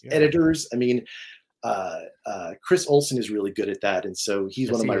writers, as editors. I mean, Chris Olsen is really good at that, and so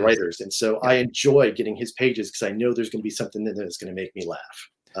he's one of my writers, and so I enjoy getting his pages because I know there's going to be something in there that's going to make me laugh.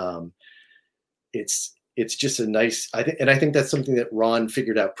 It's just a nice, I think that's something that Ron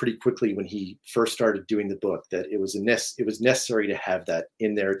figured out pretty quickly when he first started doing the book, that it was necessary to have that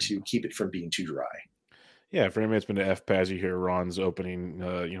in there to keep it from being too dry. Yeah, for anybody that's been to FPAS, you hear Ron's opening,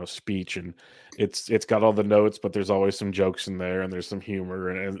 speech, and it's got all the notes, but there's always some jokes in there, and there's some humor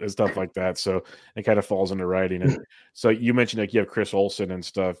and stuff like that. So it kind of falls into writing. And so you mentioned like you have Chris Olsen and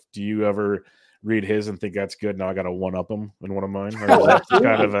stuff. Do you ever read his and think that's good? Now I got to one up him in one of mine. Or is that just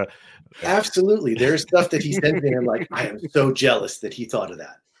kind of Absolutely. There's stuff that he sends me, and I'm like, I am so jealous that he thought of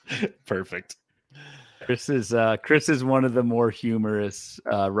that. Perfect. Chris is one of the more humorous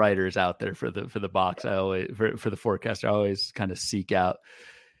writers out there for the box. I always for the forecaster, I always kind of seek out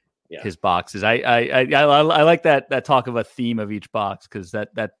his boxes. I like that talk of a theme of each box, because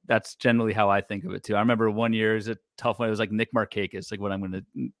that's generally how I think of it too. I remember one year is a tough one. It was like Nick Markakis. Like what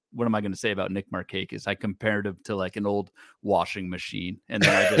am I going to say about Nick Markakis? I compared him to like an old washing machine, and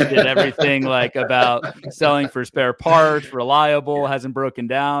then I just did everything like about selling for spare parts, reliable, hasn't broken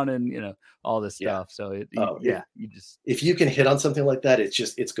down, and all this stuff. So if you can hit on something like that,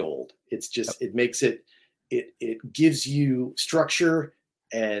 it's gold. It's just it makes it gives you structure,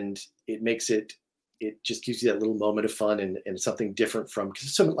 and it just gives you that little moment of fun and something different from,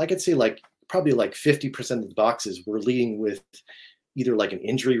 because like I'd say like probably like 50% of the boxes we're leading with either like an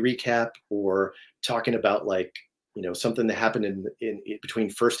injury recap or talking about like something that happened in between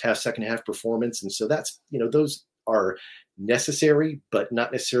first half, second half performance. And so that's those are necessary, but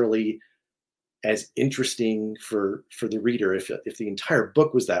not necessarily as interesting for the reader. If the entire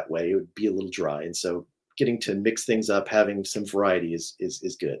book was that way, it would be a little dry. And so getting to mix things up, having some variety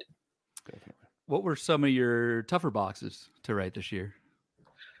is good. What were some of your tougher boxes to write this year?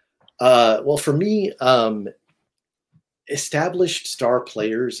 Well, for me, established star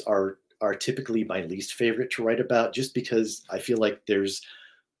players are typically my least favorite to write about, just because I feel like there's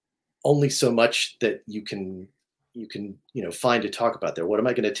only so much that you can find to talk about there. What am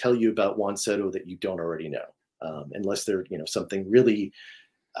I going to tell you about Juan Soto that you don't already know? Unless there something really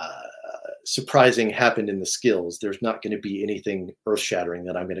surprising happened in the skills, there's not going to be anything earth-shattering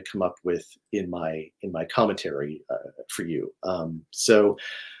that I'm going to come up with in my commentary for you. So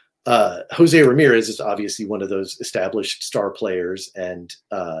Jose Ramirez is obviously one of those established star players, and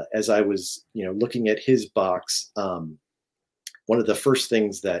as I was looking at his box, one of the first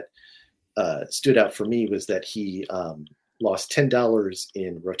things that stood out for me was that he lost $10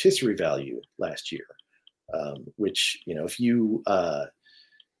 in rotisserie value last year, which if you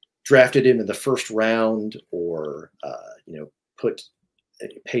drafted him in the first round or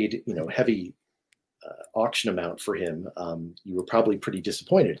paid heavy auction amount for him, you were probably pretty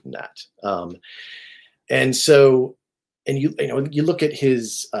disappointed in that. And so, you look at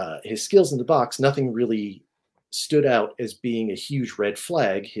his skills in the box, nothing really stood out as being a huge red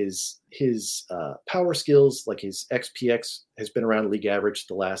flag. His power skills, like his XPX, has been around league average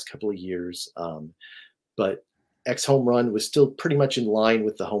the last couple of years, but X home run was still pretty much in line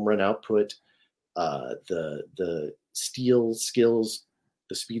with the home run output. The steal skills,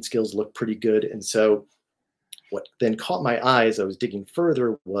 the speed skills look pretty good. And so what then caught my eye as I was digging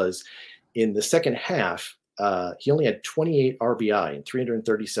further was in the second half, he only had 28 RBI and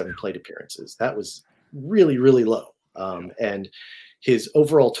 337 plate appearances. That was really, really low. And his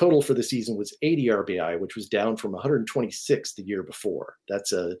overall total for the season was 80 RBI, which was down from 126 the year before.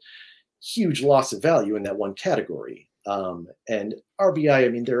 That's a huge loss of value in that one category. And RBI, I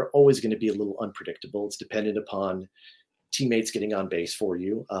mean, they're always going to be a little unpredictable. It's dependent upon teammates getting on base for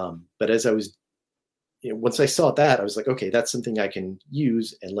you. But as I was, once I saw that, I was like, okay, that's something I can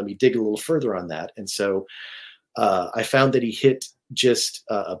use, and let me dig a little further on that. And so I found that he hit just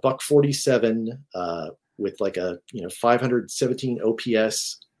a $147 with like a 517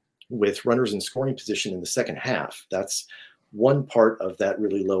 OPS with runners in scoring position in the second half. That's one part of that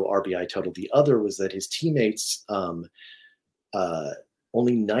really low RBI total. The other was that his teammates,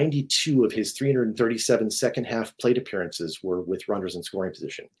 only 92 of his 337 second half plate appearances were with runners in scoring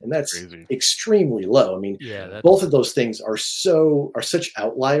position. And that's crazy. Extremely low. I mean, both of those things are such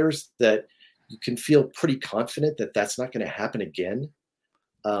outliers that you can feel pretty confident that that's not going to happen again.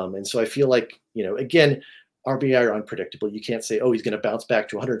 And so I feel like, again, RBI are unpredictable. You can't say, oh, he's going to bounce back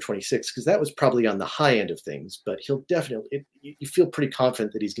to 126, because that was probably on the high end of things, but he'll definitely, you feel pretty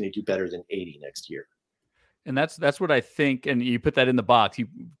confident that he's going to do better than 80 next year. And that's what I think. And you put that in the box. You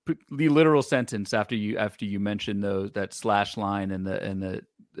put the literal sentence after you mentioned that slash line and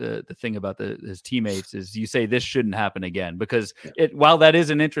the thing about his teammates is you say this shouldn't happen again, because while that is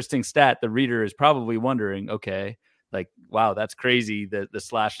an interesting stat, the reader is probably wondering, okay, like, wow, that's crazy. The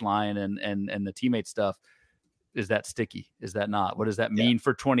slash line and the teammate stuff. Is that sticky? Is that not? What does that mean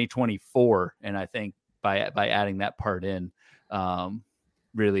for 2024? And I think by adding that part in,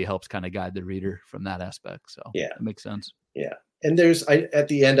 really helps kind of guide the reader from that aspect. So that makes sense. Yeah. And at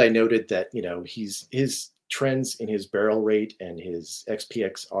the end, I noted that, his trends in his barrel rate and his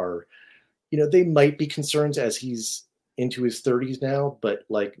XPX are, they might be concerns as he's into his 30s now, but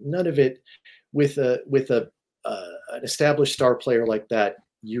like none of it with an established star player like that,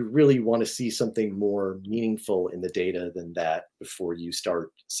 you really want to see something more meaningful in the data than that before you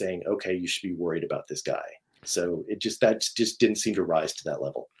start saying, okay, you should be worried about this guy. So that just didn't seem to rise to that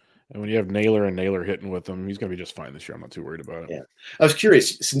level. And when you have Naylor hitting with him, he's going to be just fine this year. I'm not too worried about it. Yeah. I was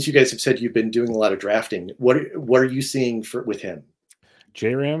curious, since you guys have said you've been doing a lot of drafting, what are you seeing with him?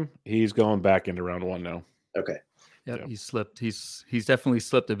 J-Ram, he's going back into round 1 now. Okay. Yep. He slipped. He's definitely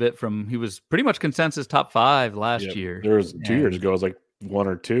slipped a bit from, he was pretty much consensus top 5 last year. There was 2 years ago, it was like 1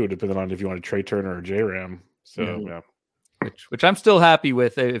 or 2, depending on if you wanted Trey Turner or J-Ram. So, Which I'm still happy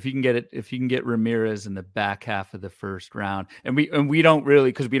with if you can get Ramirez in the back half of the first round. And we don't really,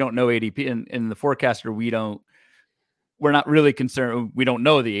 because we don't know ADP in the forecaster, we're not really concerned. We don't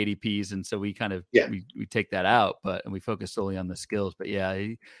know the ADPs. And so we kind of, we take that out, and we focus solely on the skills, but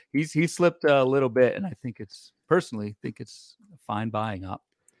he slipped a little bit. And I think personally think it's a fine buying up.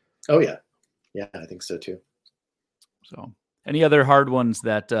 Oh yeah. Yeah. I think so too. So any other hard ones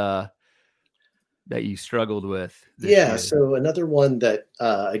that you struggled with? Year? So another one that,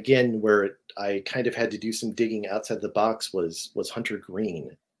 again, where I kind of had to do some digging outside the box was Hunter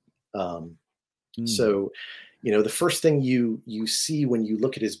Greene. So, the first thing you see when you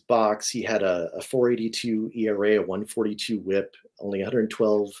look at his box, he had a 4.82 ERA, a 1.42 WHIP, only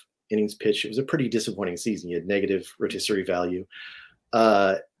 112 innings pitched. It was a pretty disappointing season. He had negative rotisserie value.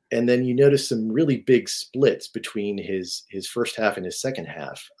 And then you notice some really big splits between his first half and his second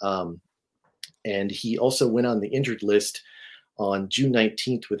half. And he also went on the injured list on June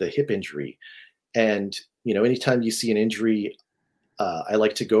 19th with a hip injury. And, anytime you see an injury, I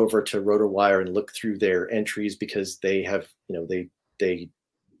like to go over to RotoWire and look through their entries, because they have, they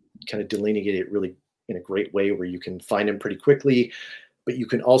kind of delineate it really in a great way where you can find them pretty quickly, but you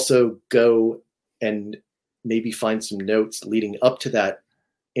can also go and maybe find some notes leading up to that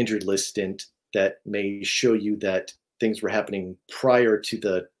injured list stint that may show you that things were happening prior to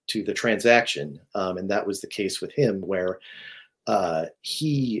the transaction. And that was the case with him, where there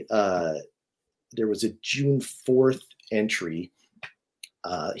was a June 4th entry.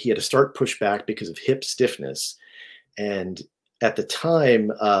 He had to start pushback because of hip stiffness. And at the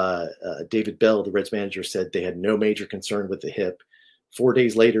time, David Bell, the Reds manager, said they had no major concern with the hip. 4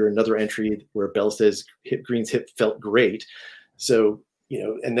 days later, another entry where Bell says Greene's hip felt great. So,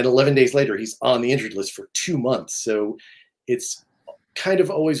 and then 11 days later, he's on the injured list for 2 months. So it's kind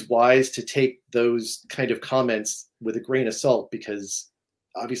of always wise to take those kind of comments with a grain of salt, because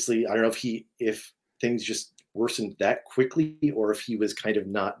obviously, I don't know if things just worsened that quickly, or if he was kind of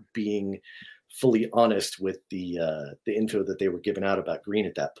not being fully honest with the info that they were giving out about Greene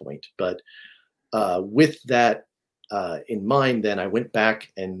at that point. But with that in mind, then I went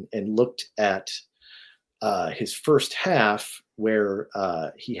back and looked at his first half, where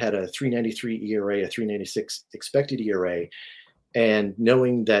he had a 3.93 ERA, a 3.96 expected ERA. And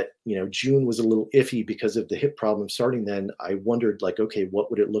knowing that, June was a little iffy because of the hip problem starting then, I wondered, like, okay, what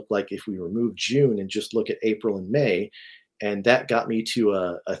would it look like if we removed June and just look at April and May? And that got me to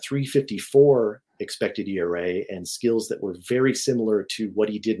a 3.54 expected ERA and skills that were very similar to what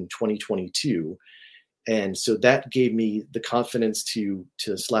he did in 2022. And so that gave me the confidence to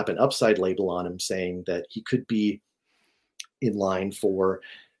slap an upside label on him, saying that he could be in line for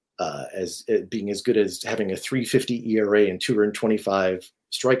as being as good as having a 3.50 ERA and 225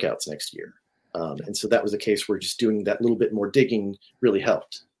 strikeouts next year. And so that was a case where just doing that little bit more digging really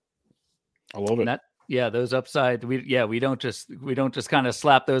helped. I love it. Those upside. We don't just kind of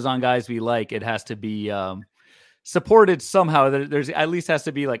slap those on guys we like. It has to be supported somehow. There's at least has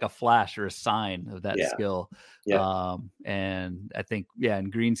to be like a flash or a sign of that skill. Yeah. And I think, in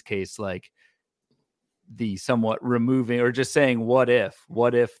Greene's case, like the somewhat removing or just saying, what if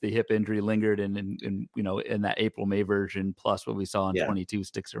the hip injury lingered in that April-May version, plus what we saw in 22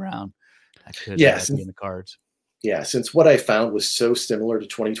 sticks around, that could be in the cards. Yeah. Since what I found was so similar to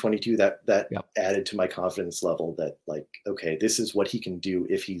 2022, that added to my confidence level that, like, okay, this is what he can do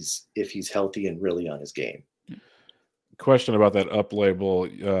if he's healthy and really on his game. Question about that up label.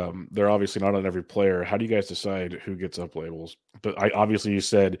 They're obviously not on every player. How do you guys decide who gets up labels? But obviously you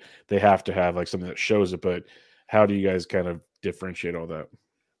said they have to have like something that shows it, but how do you guys kind of differentiate all that?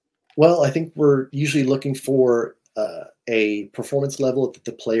 Well, I think we're usually looking for a performance level that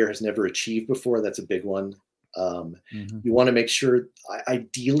the player has never achieved before. That's a big one. You want to make sure,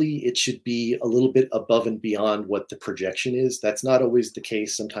 ideally, it should be a little bit above and beyond what the projection is. That's not always the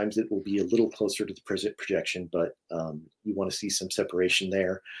case. Sometimes it will be a little closer to the projection, but you want to see some separation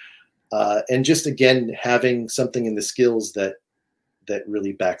there. And just, again, having something in the skills that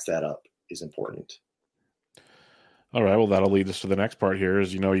really backs that up is important. All right. Well, that'll lead us to the next part here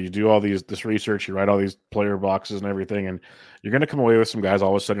is, you do all this research, you write all these player boxes and everything, and you're going to come away with some guys all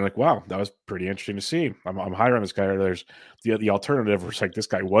of a sudden, you're like, wow, that was pretty interesting to see. I'm higher on this guy. Or there's the alternative where it's like, this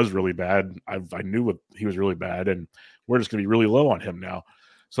guy was really bad. I knew he was really bad, and we're just going to be really low on him now.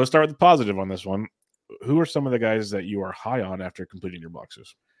 So let's start with the positive on this one. Who are some of the guys that you are high on after completing your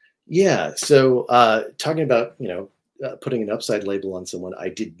boxes? Yeah. So talking about, putting an upside label on someone, I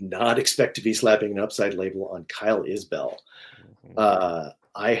did not expect to be slapping an upside label on Kyle Isbell.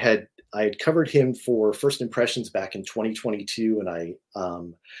 I had covered him for First Impressions back in 2022, and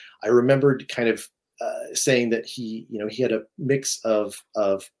I remembered kind of saying that he had a mix of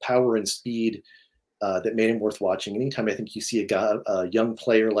power and speed that made him worth watching. Anytime I think you see a young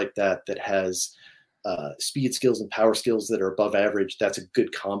player like that has speed skills and power skills that are above average, that's a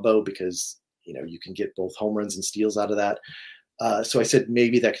good combo because you can get both home runs and steals out of that. So I said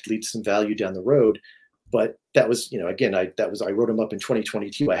maybe that could lead to some value down the road. But that was, again, I wrote him up in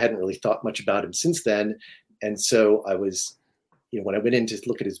 2022. I hadn't really thought much about him since then. And so I was, when I went in to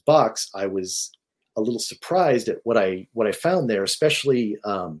look at his box, I was a little surprised at what I found there, especially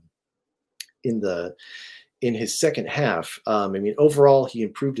in his second half. Overall, he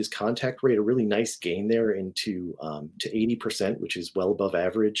improved his contact rate, a really nice gain there to 80%, which is well above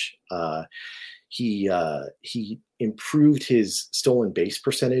average. He improved his stolen base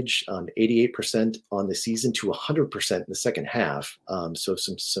percentage, 88% on the season to 100% in the second half. So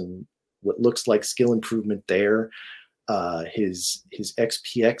some what looks like skill improvement there. His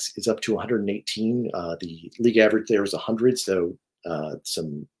XPX is up to 118. The league average there is 100. So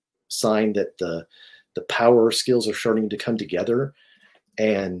some sign that the power skills are starting to come together.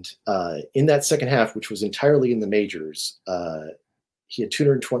 And in that second half, which was entirely in the majors, he had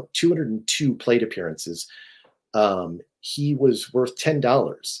 202 plate appearances. He was worth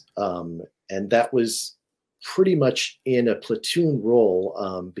 $10. And that was pretty much in a platoon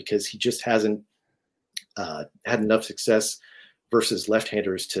role because he just hasn't had enough success versus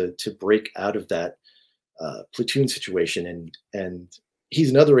left-handers to break out of that platoon situation. And he's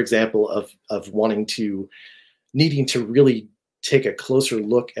another example of needing to really take a closer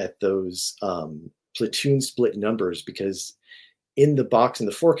look at those platoon split numbers, because in the box in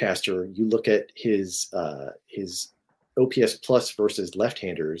the forecaster, you look at his OPS plus versus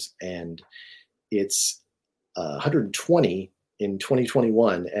left-handers, and it's 120 in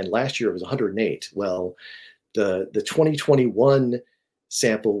 2021, and last year it was 108. Well, the 2021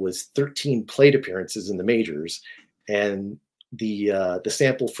 sample was 13 plate appearances in the majors, and the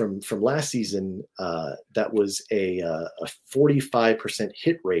sample from last season, that was a 45%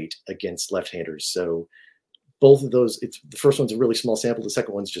 hit rate against left-handers. So both of those, the first one's a really small sample, the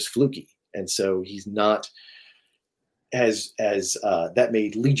second one's just fluky, and so he's not as that may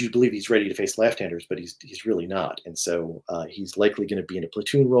lead you to believe he's ready to face left-handers, but he's really not, and so he's likely going to be in a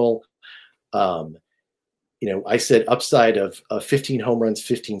platoon role. I said upside of 15 home runs,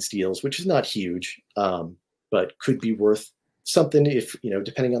 15 steals, which is not huge, but could be worth something if,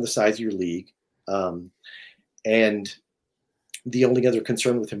 depending on the size of your league. And the only other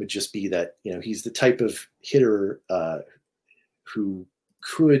concern with him would just be that, he's the type of hitter who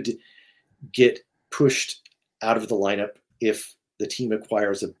could get pushed out of the lineup if the team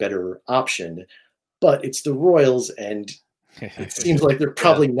acquires a better option, but it's the Royals, and It seems like they're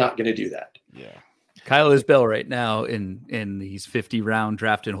probably not going to do that. Yeah. Kyle Isbell right now in these 50 round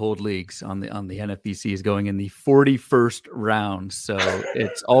draft and hold leagues on the NFBC is going in the 41st round. So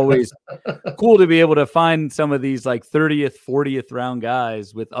it's always cool to be able to find some of these like 30th, 40th round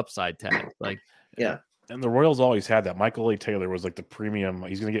guys with upside tags. Like, yeah. And the Royals always had that. Michael A. Taylor was like the premium.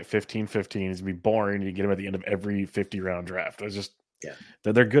 He's going to get 15-15. He's going to be boring. You get him at the end of every 50-round draft. It's just,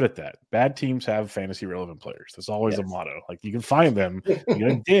 they're good at that. Bad teams have fantasy relevant players. That's always a motto. Like, you can find them.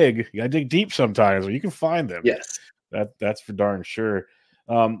 You got to dig deep sometimes, but you can find them. Yes. That's for darn sure.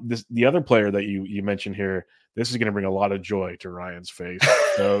 The other player that you mentioned here, this is going to bring a lot of joy to Ryan's face.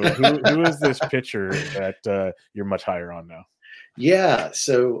 So who is this pitcher that you're much higher on now? Yeah,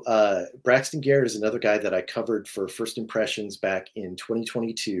 so Braxton Garrett is another guy that I covered for First Impressions back in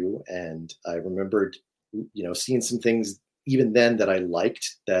 2022, and I remembered, seeing some things even then that I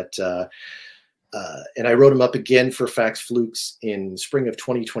liked. That, and I wrote him up again for Facts Flukes in spring of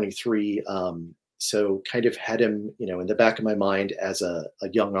 2023. So kind of had him, in the back of my mind as a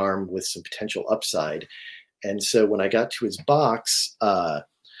young arm with some potential upside. And so when I got to his box, I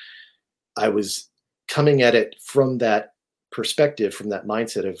was coming at it from that perspective, from that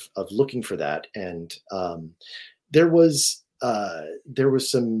mindset of looking for that. And there was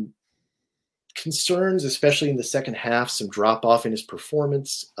some concerns, especially in the second half, some drop off in his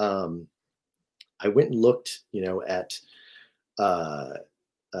performance. I went and looked, at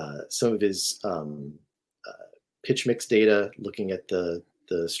some of his pitch mix data, looking at the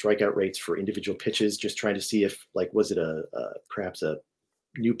strikeout rates for individual pitches, just trying to see if, like, was it perhaps a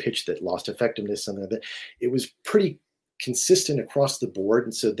new pitch that lost effectiveness, something like that. It was pretty consistent across the board.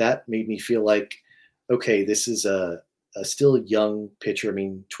 And so that made me feel like, okay, this is a still young pitcher. I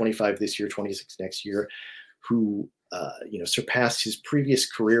mean, 25 this year, 26 next year, who, surpassed his previous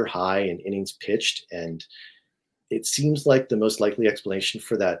career high in innings pitched. And it seems like the most likely explanation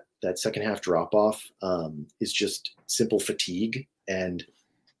for that second half drop off is just simple fatigue. And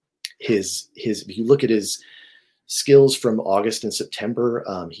his, if you look at his skills from August and September,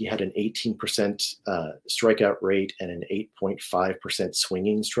 he had an 18% strikeout rate and an 8.5%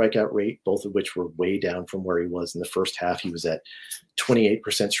 swinging strikeout rate, both of which were way down from where he was in the first half. He was at 28%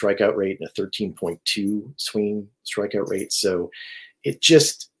 strikeout rate and a 13.2 swinging strikeout rate. So it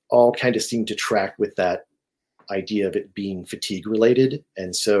just all kind of seemed to track with that idea of it being fatigue related.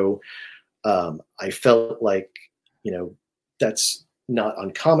 And so I felt like, that's not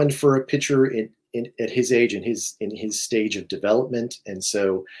uncommon for a pitcher at his age and in his stage of development. And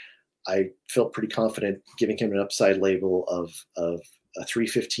so I felt pretty confident giving him an upside label of a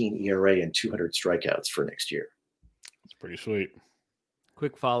 3.15 ERA and 200 strikeouts for next year. It's pretty sweet.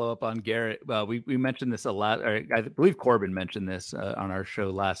 Quick follow-up on Garrett. Well, we mentioned this a lot. Or I believe Corbin mentioned this on our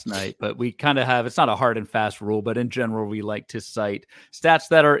show last night, but we kind of have, it's not a hard and fast rule, but in general, we like to cite stats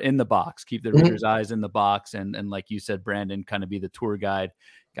that are in the box, keep the reader's eyes in the box. And like you said, Brandon, kind of be the tour guide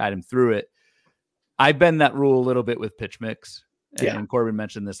him through it. I bend that rule a little bit with pitch mix. And Corbin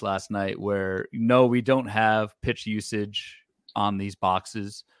mentioned this last night where, no, we don't have pitch usage on these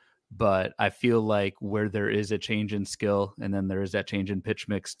boxes, but I feel like where there is a change in skill and then there is that change in pitch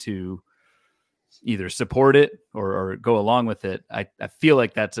mix to either support it or go along with it. I feel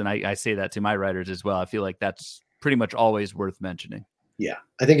like that's, and I say that to my writers as well. I feel like that's pretty much always worth mentioning. Yeah.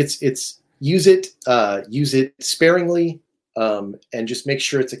 I think it's use it sparingly. And just make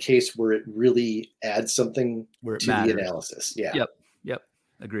sure it's a case where it really adds something to the analysis. Yeah. Yep.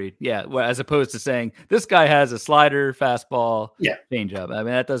 Agreed. Yeah. Well, as opposed to saying this guy has a slider, fastball, changeup. I mean,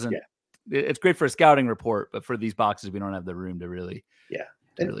 that doesn't, it's great for a scouting report, but for these boxes, we don't have the room to really,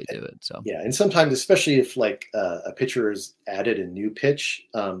 do it. So, and sometimes, especially if like a pitcher has added a new pitch,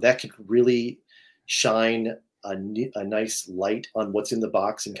 that could really shine a nice light on what's in the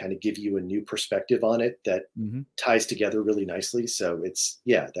box and kind of give you a new perspective on it that ties together really nicely. So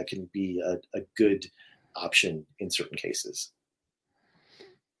that can be a good option in certain cases.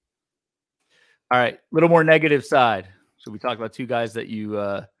 All right. A little more negative side. So we talked about two guys that you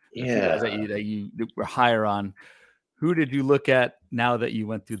were higher on. Who did you look at now that you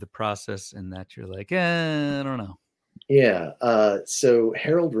went through the process and that you're like, I don't know. Yeah. So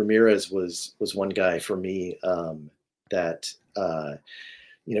Harold Ramirez was one guy for me that,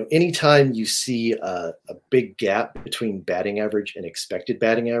 anytime you see a big gap between batting average and expected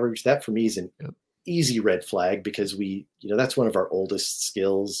batting average, that for me is an easy red flag because that's one of our oldest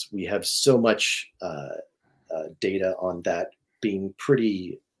skills. We have so much data on that being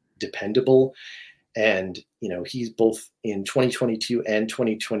pretty dependable. And, he's both in 2022 and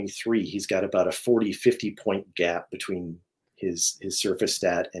 2023, he's got about a 40-50 point gap between his surface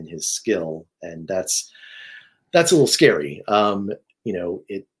stat and his skill. And that's that's a little scary.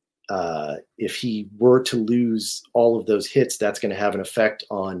 If he were to lose all of those hits, that's going to have an effect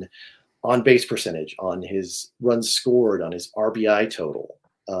on base percentage, on his runs scored, on his RBI total.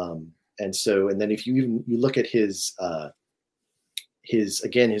 And then if you look at his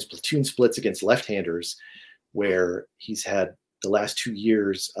platoon splits against left-handers, where he's had the last 2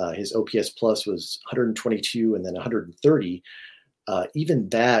 years, his OPS plus was 122 and then 130. Even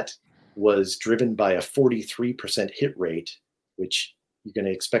that was driven by a 43% hit rate, which you're going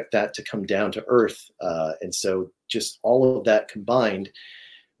to expect that to come down to earth. And so just all of that combined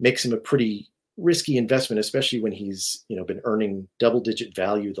makes him a pretty risky investment, especially when he's, been earning double-digit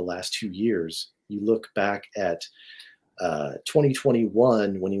value the last 2 years. You look back at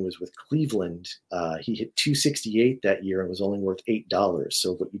 2021 when he was with Cleveland, he hit 268 that year and was only worth $8.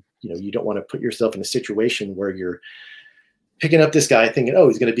 So, you don't want to put yourself in a situation where you're picking up this guy thinking, oh,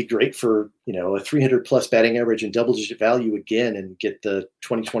 he's going to be great for, a 300 plus batting average and double-digit value again, and get the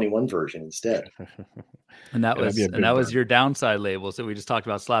 2021 version instead. And that was your downside label. So we just talked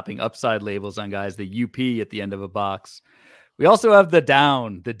about slapping upside labels on guys, the UP at the end of a box. We also have the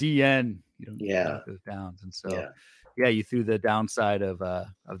down, the DN. You don't get those downs. And so, you threw the downside of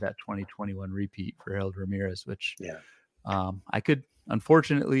that 2021 repeat for Harold Ramirez, which I could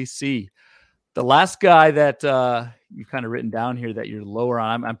unfortunately see. The last guy that you've kind of written down here that you're lower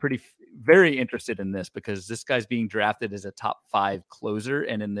on, I'm very interested in this, because this guy's being drafted as a top 5 closer.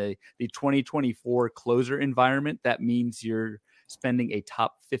 And in the 2024 closer environment, that means you're spending a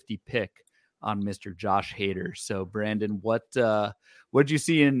top 50 pick on Mr. Josh Hader. So Brandon, what'd you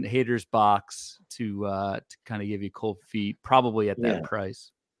see in Hader's box to kind of give you cold feet, probably at that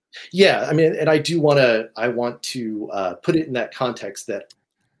price? Yeah. I mean, and I want to put it in that context that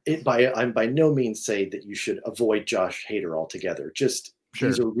I'm by no means saying that you should avoid Josh Hader altogether. Just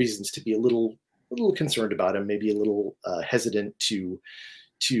these are reasons to be a little concerned about him, maybe a little hesitant to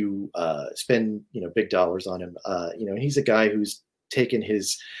spend big dollars on him. He's a guy who's taken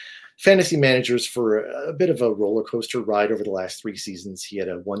his fantasy managers for a bit of a roller coaster ride over the last 3 seasons. He had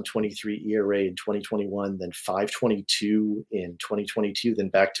a 1.23 ERA in 2021, then 5.22 in 2022, then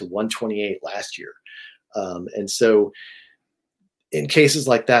back to 1.28 last year. And so in cases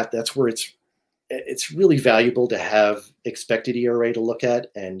like that, that's where it's really valuable to have expected ERA to look at.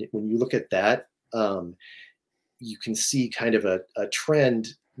 And when you look at that, you can see kind of a trend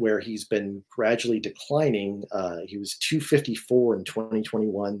where he's been gradually declining. He was 254 in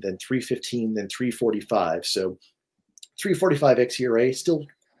 2021, then 315, then 345. So 345 xERA, still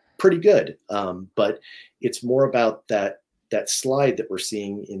pretty good. But it's more about that slide that we're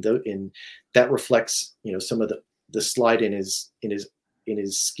seeing in that reflects, some of the slide in his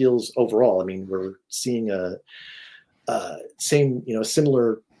skills overall. I mean, we're seeing a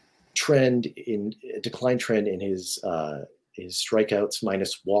similar trend in decline trend in his strikeouts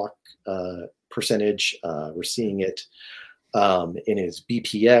minus walk percentage. We're seeing it in his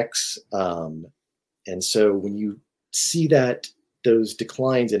BPX. And so when you see those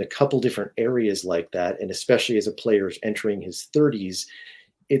declines in a couple different areas like that, and especially as a player is entering his 30s,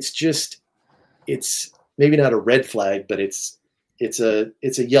 it's maybe not a red flag, but it's a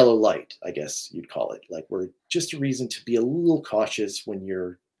yellow light, I guess you'd call it. Like, we're just a reason to be a little cautious when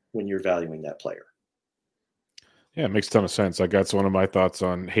you're valuing that player. Yeah, it makes a ton of sense. Like, that's one of my thoughts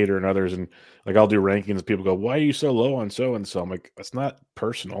on Hader and others. And like, I'll do rankings. People go, "Why are you so low on so and so?" I'm like, it's not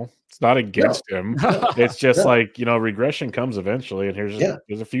personal. It's not against him. It's just like, regression comes eventually. And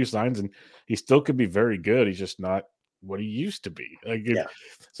there's a few signs, and he still could be very good. He's just not what he used to be. Like,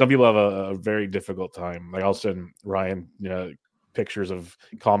 some people have a very difficult time. Like, I'll send Ryan, pictures of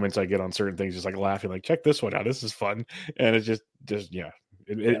comments I get on certain things, just like laughing, like, check this one out. This is fun. And it's just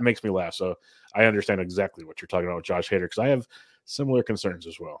it makes me laugh. So I understand exactly what you're talking about with Josh Hader, because I have similar concerns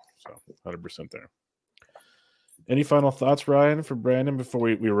as well. So 100% there. Any final thoughts, Ryan, for Brandon, before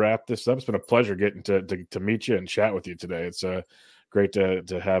we wrap this up? It's been a pleasure getting to meet you and chat with you today. It's great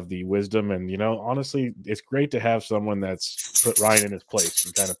to have the wisdom, and honestly, it's great to have someone that's put Ryan in his place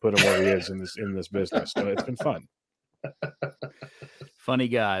and kind of put him where he is in this business. So it's been fun. Funny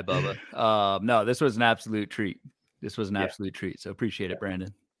guy, Bubba. No, this was an absolute treat. Absolute treat. So appreciate it,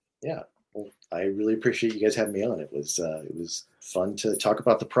 Brandon. Yeah. Well, I really appreciate you guys having me on. It was fun to talk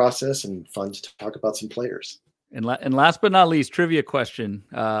about the process and fun to talk about some players. And last but not least, trivia question.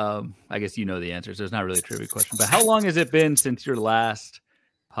 I guess you know the answer, so it's not really a trivia question. But how long has it been since your last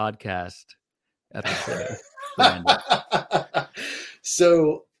podcast episode?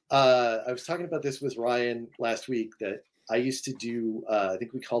 So I was talking about this with Ryan last week, that I used to do, I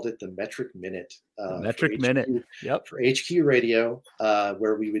think we called it the Metric Minute. Yep. For HQ Radio,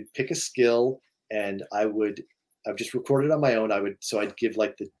 where we would pick a skill, and I would I've just recorded on my own. I'd give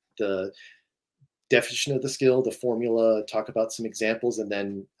like the definition of the skill, the formula, talk about some examples, and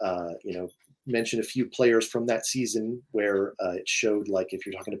then mention a few players from that season where it showed, like, if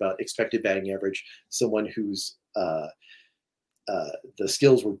you're talking about expected batting average, someone who's the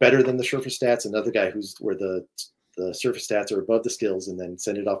skills were better than the surface stats, another guy where the surface stats are above the skills, and then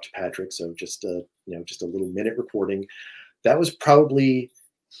send it off to Patrick. So just a little minute reporting. That was probably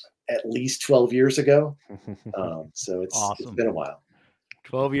at least 12 years ago. So it's awesome. It's been a while.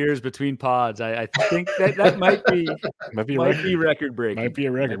 12 years between pods. I think that might be record breaking. Might be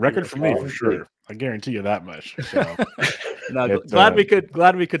a record for me, for sure. I guarantee you that much. So glad we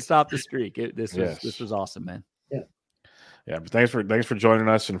could stop the streak. This was awesome, man. Yeah, but thanks for joining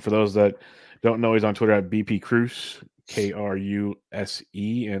us. And for those that don't know, he's on Twitter at BP Kruse, Kruse.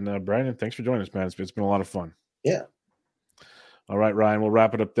 And Brandon, thanks for joining us, man. It's been a lot of fun. Yeah. All right, Ryan, we'll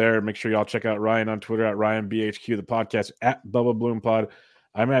wrap it up there. Make sure y'all check out Ryan on Twitter at RyanBHQ, the podcast at Bubba Bloom Pod.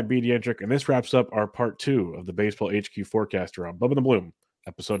 I'm at B. D'Entric, and this wraps up our part 2 of the Baseball HQ Forecaster on Bubba the Bloom,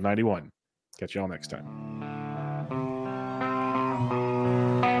 episode 91. Catch y'all next time.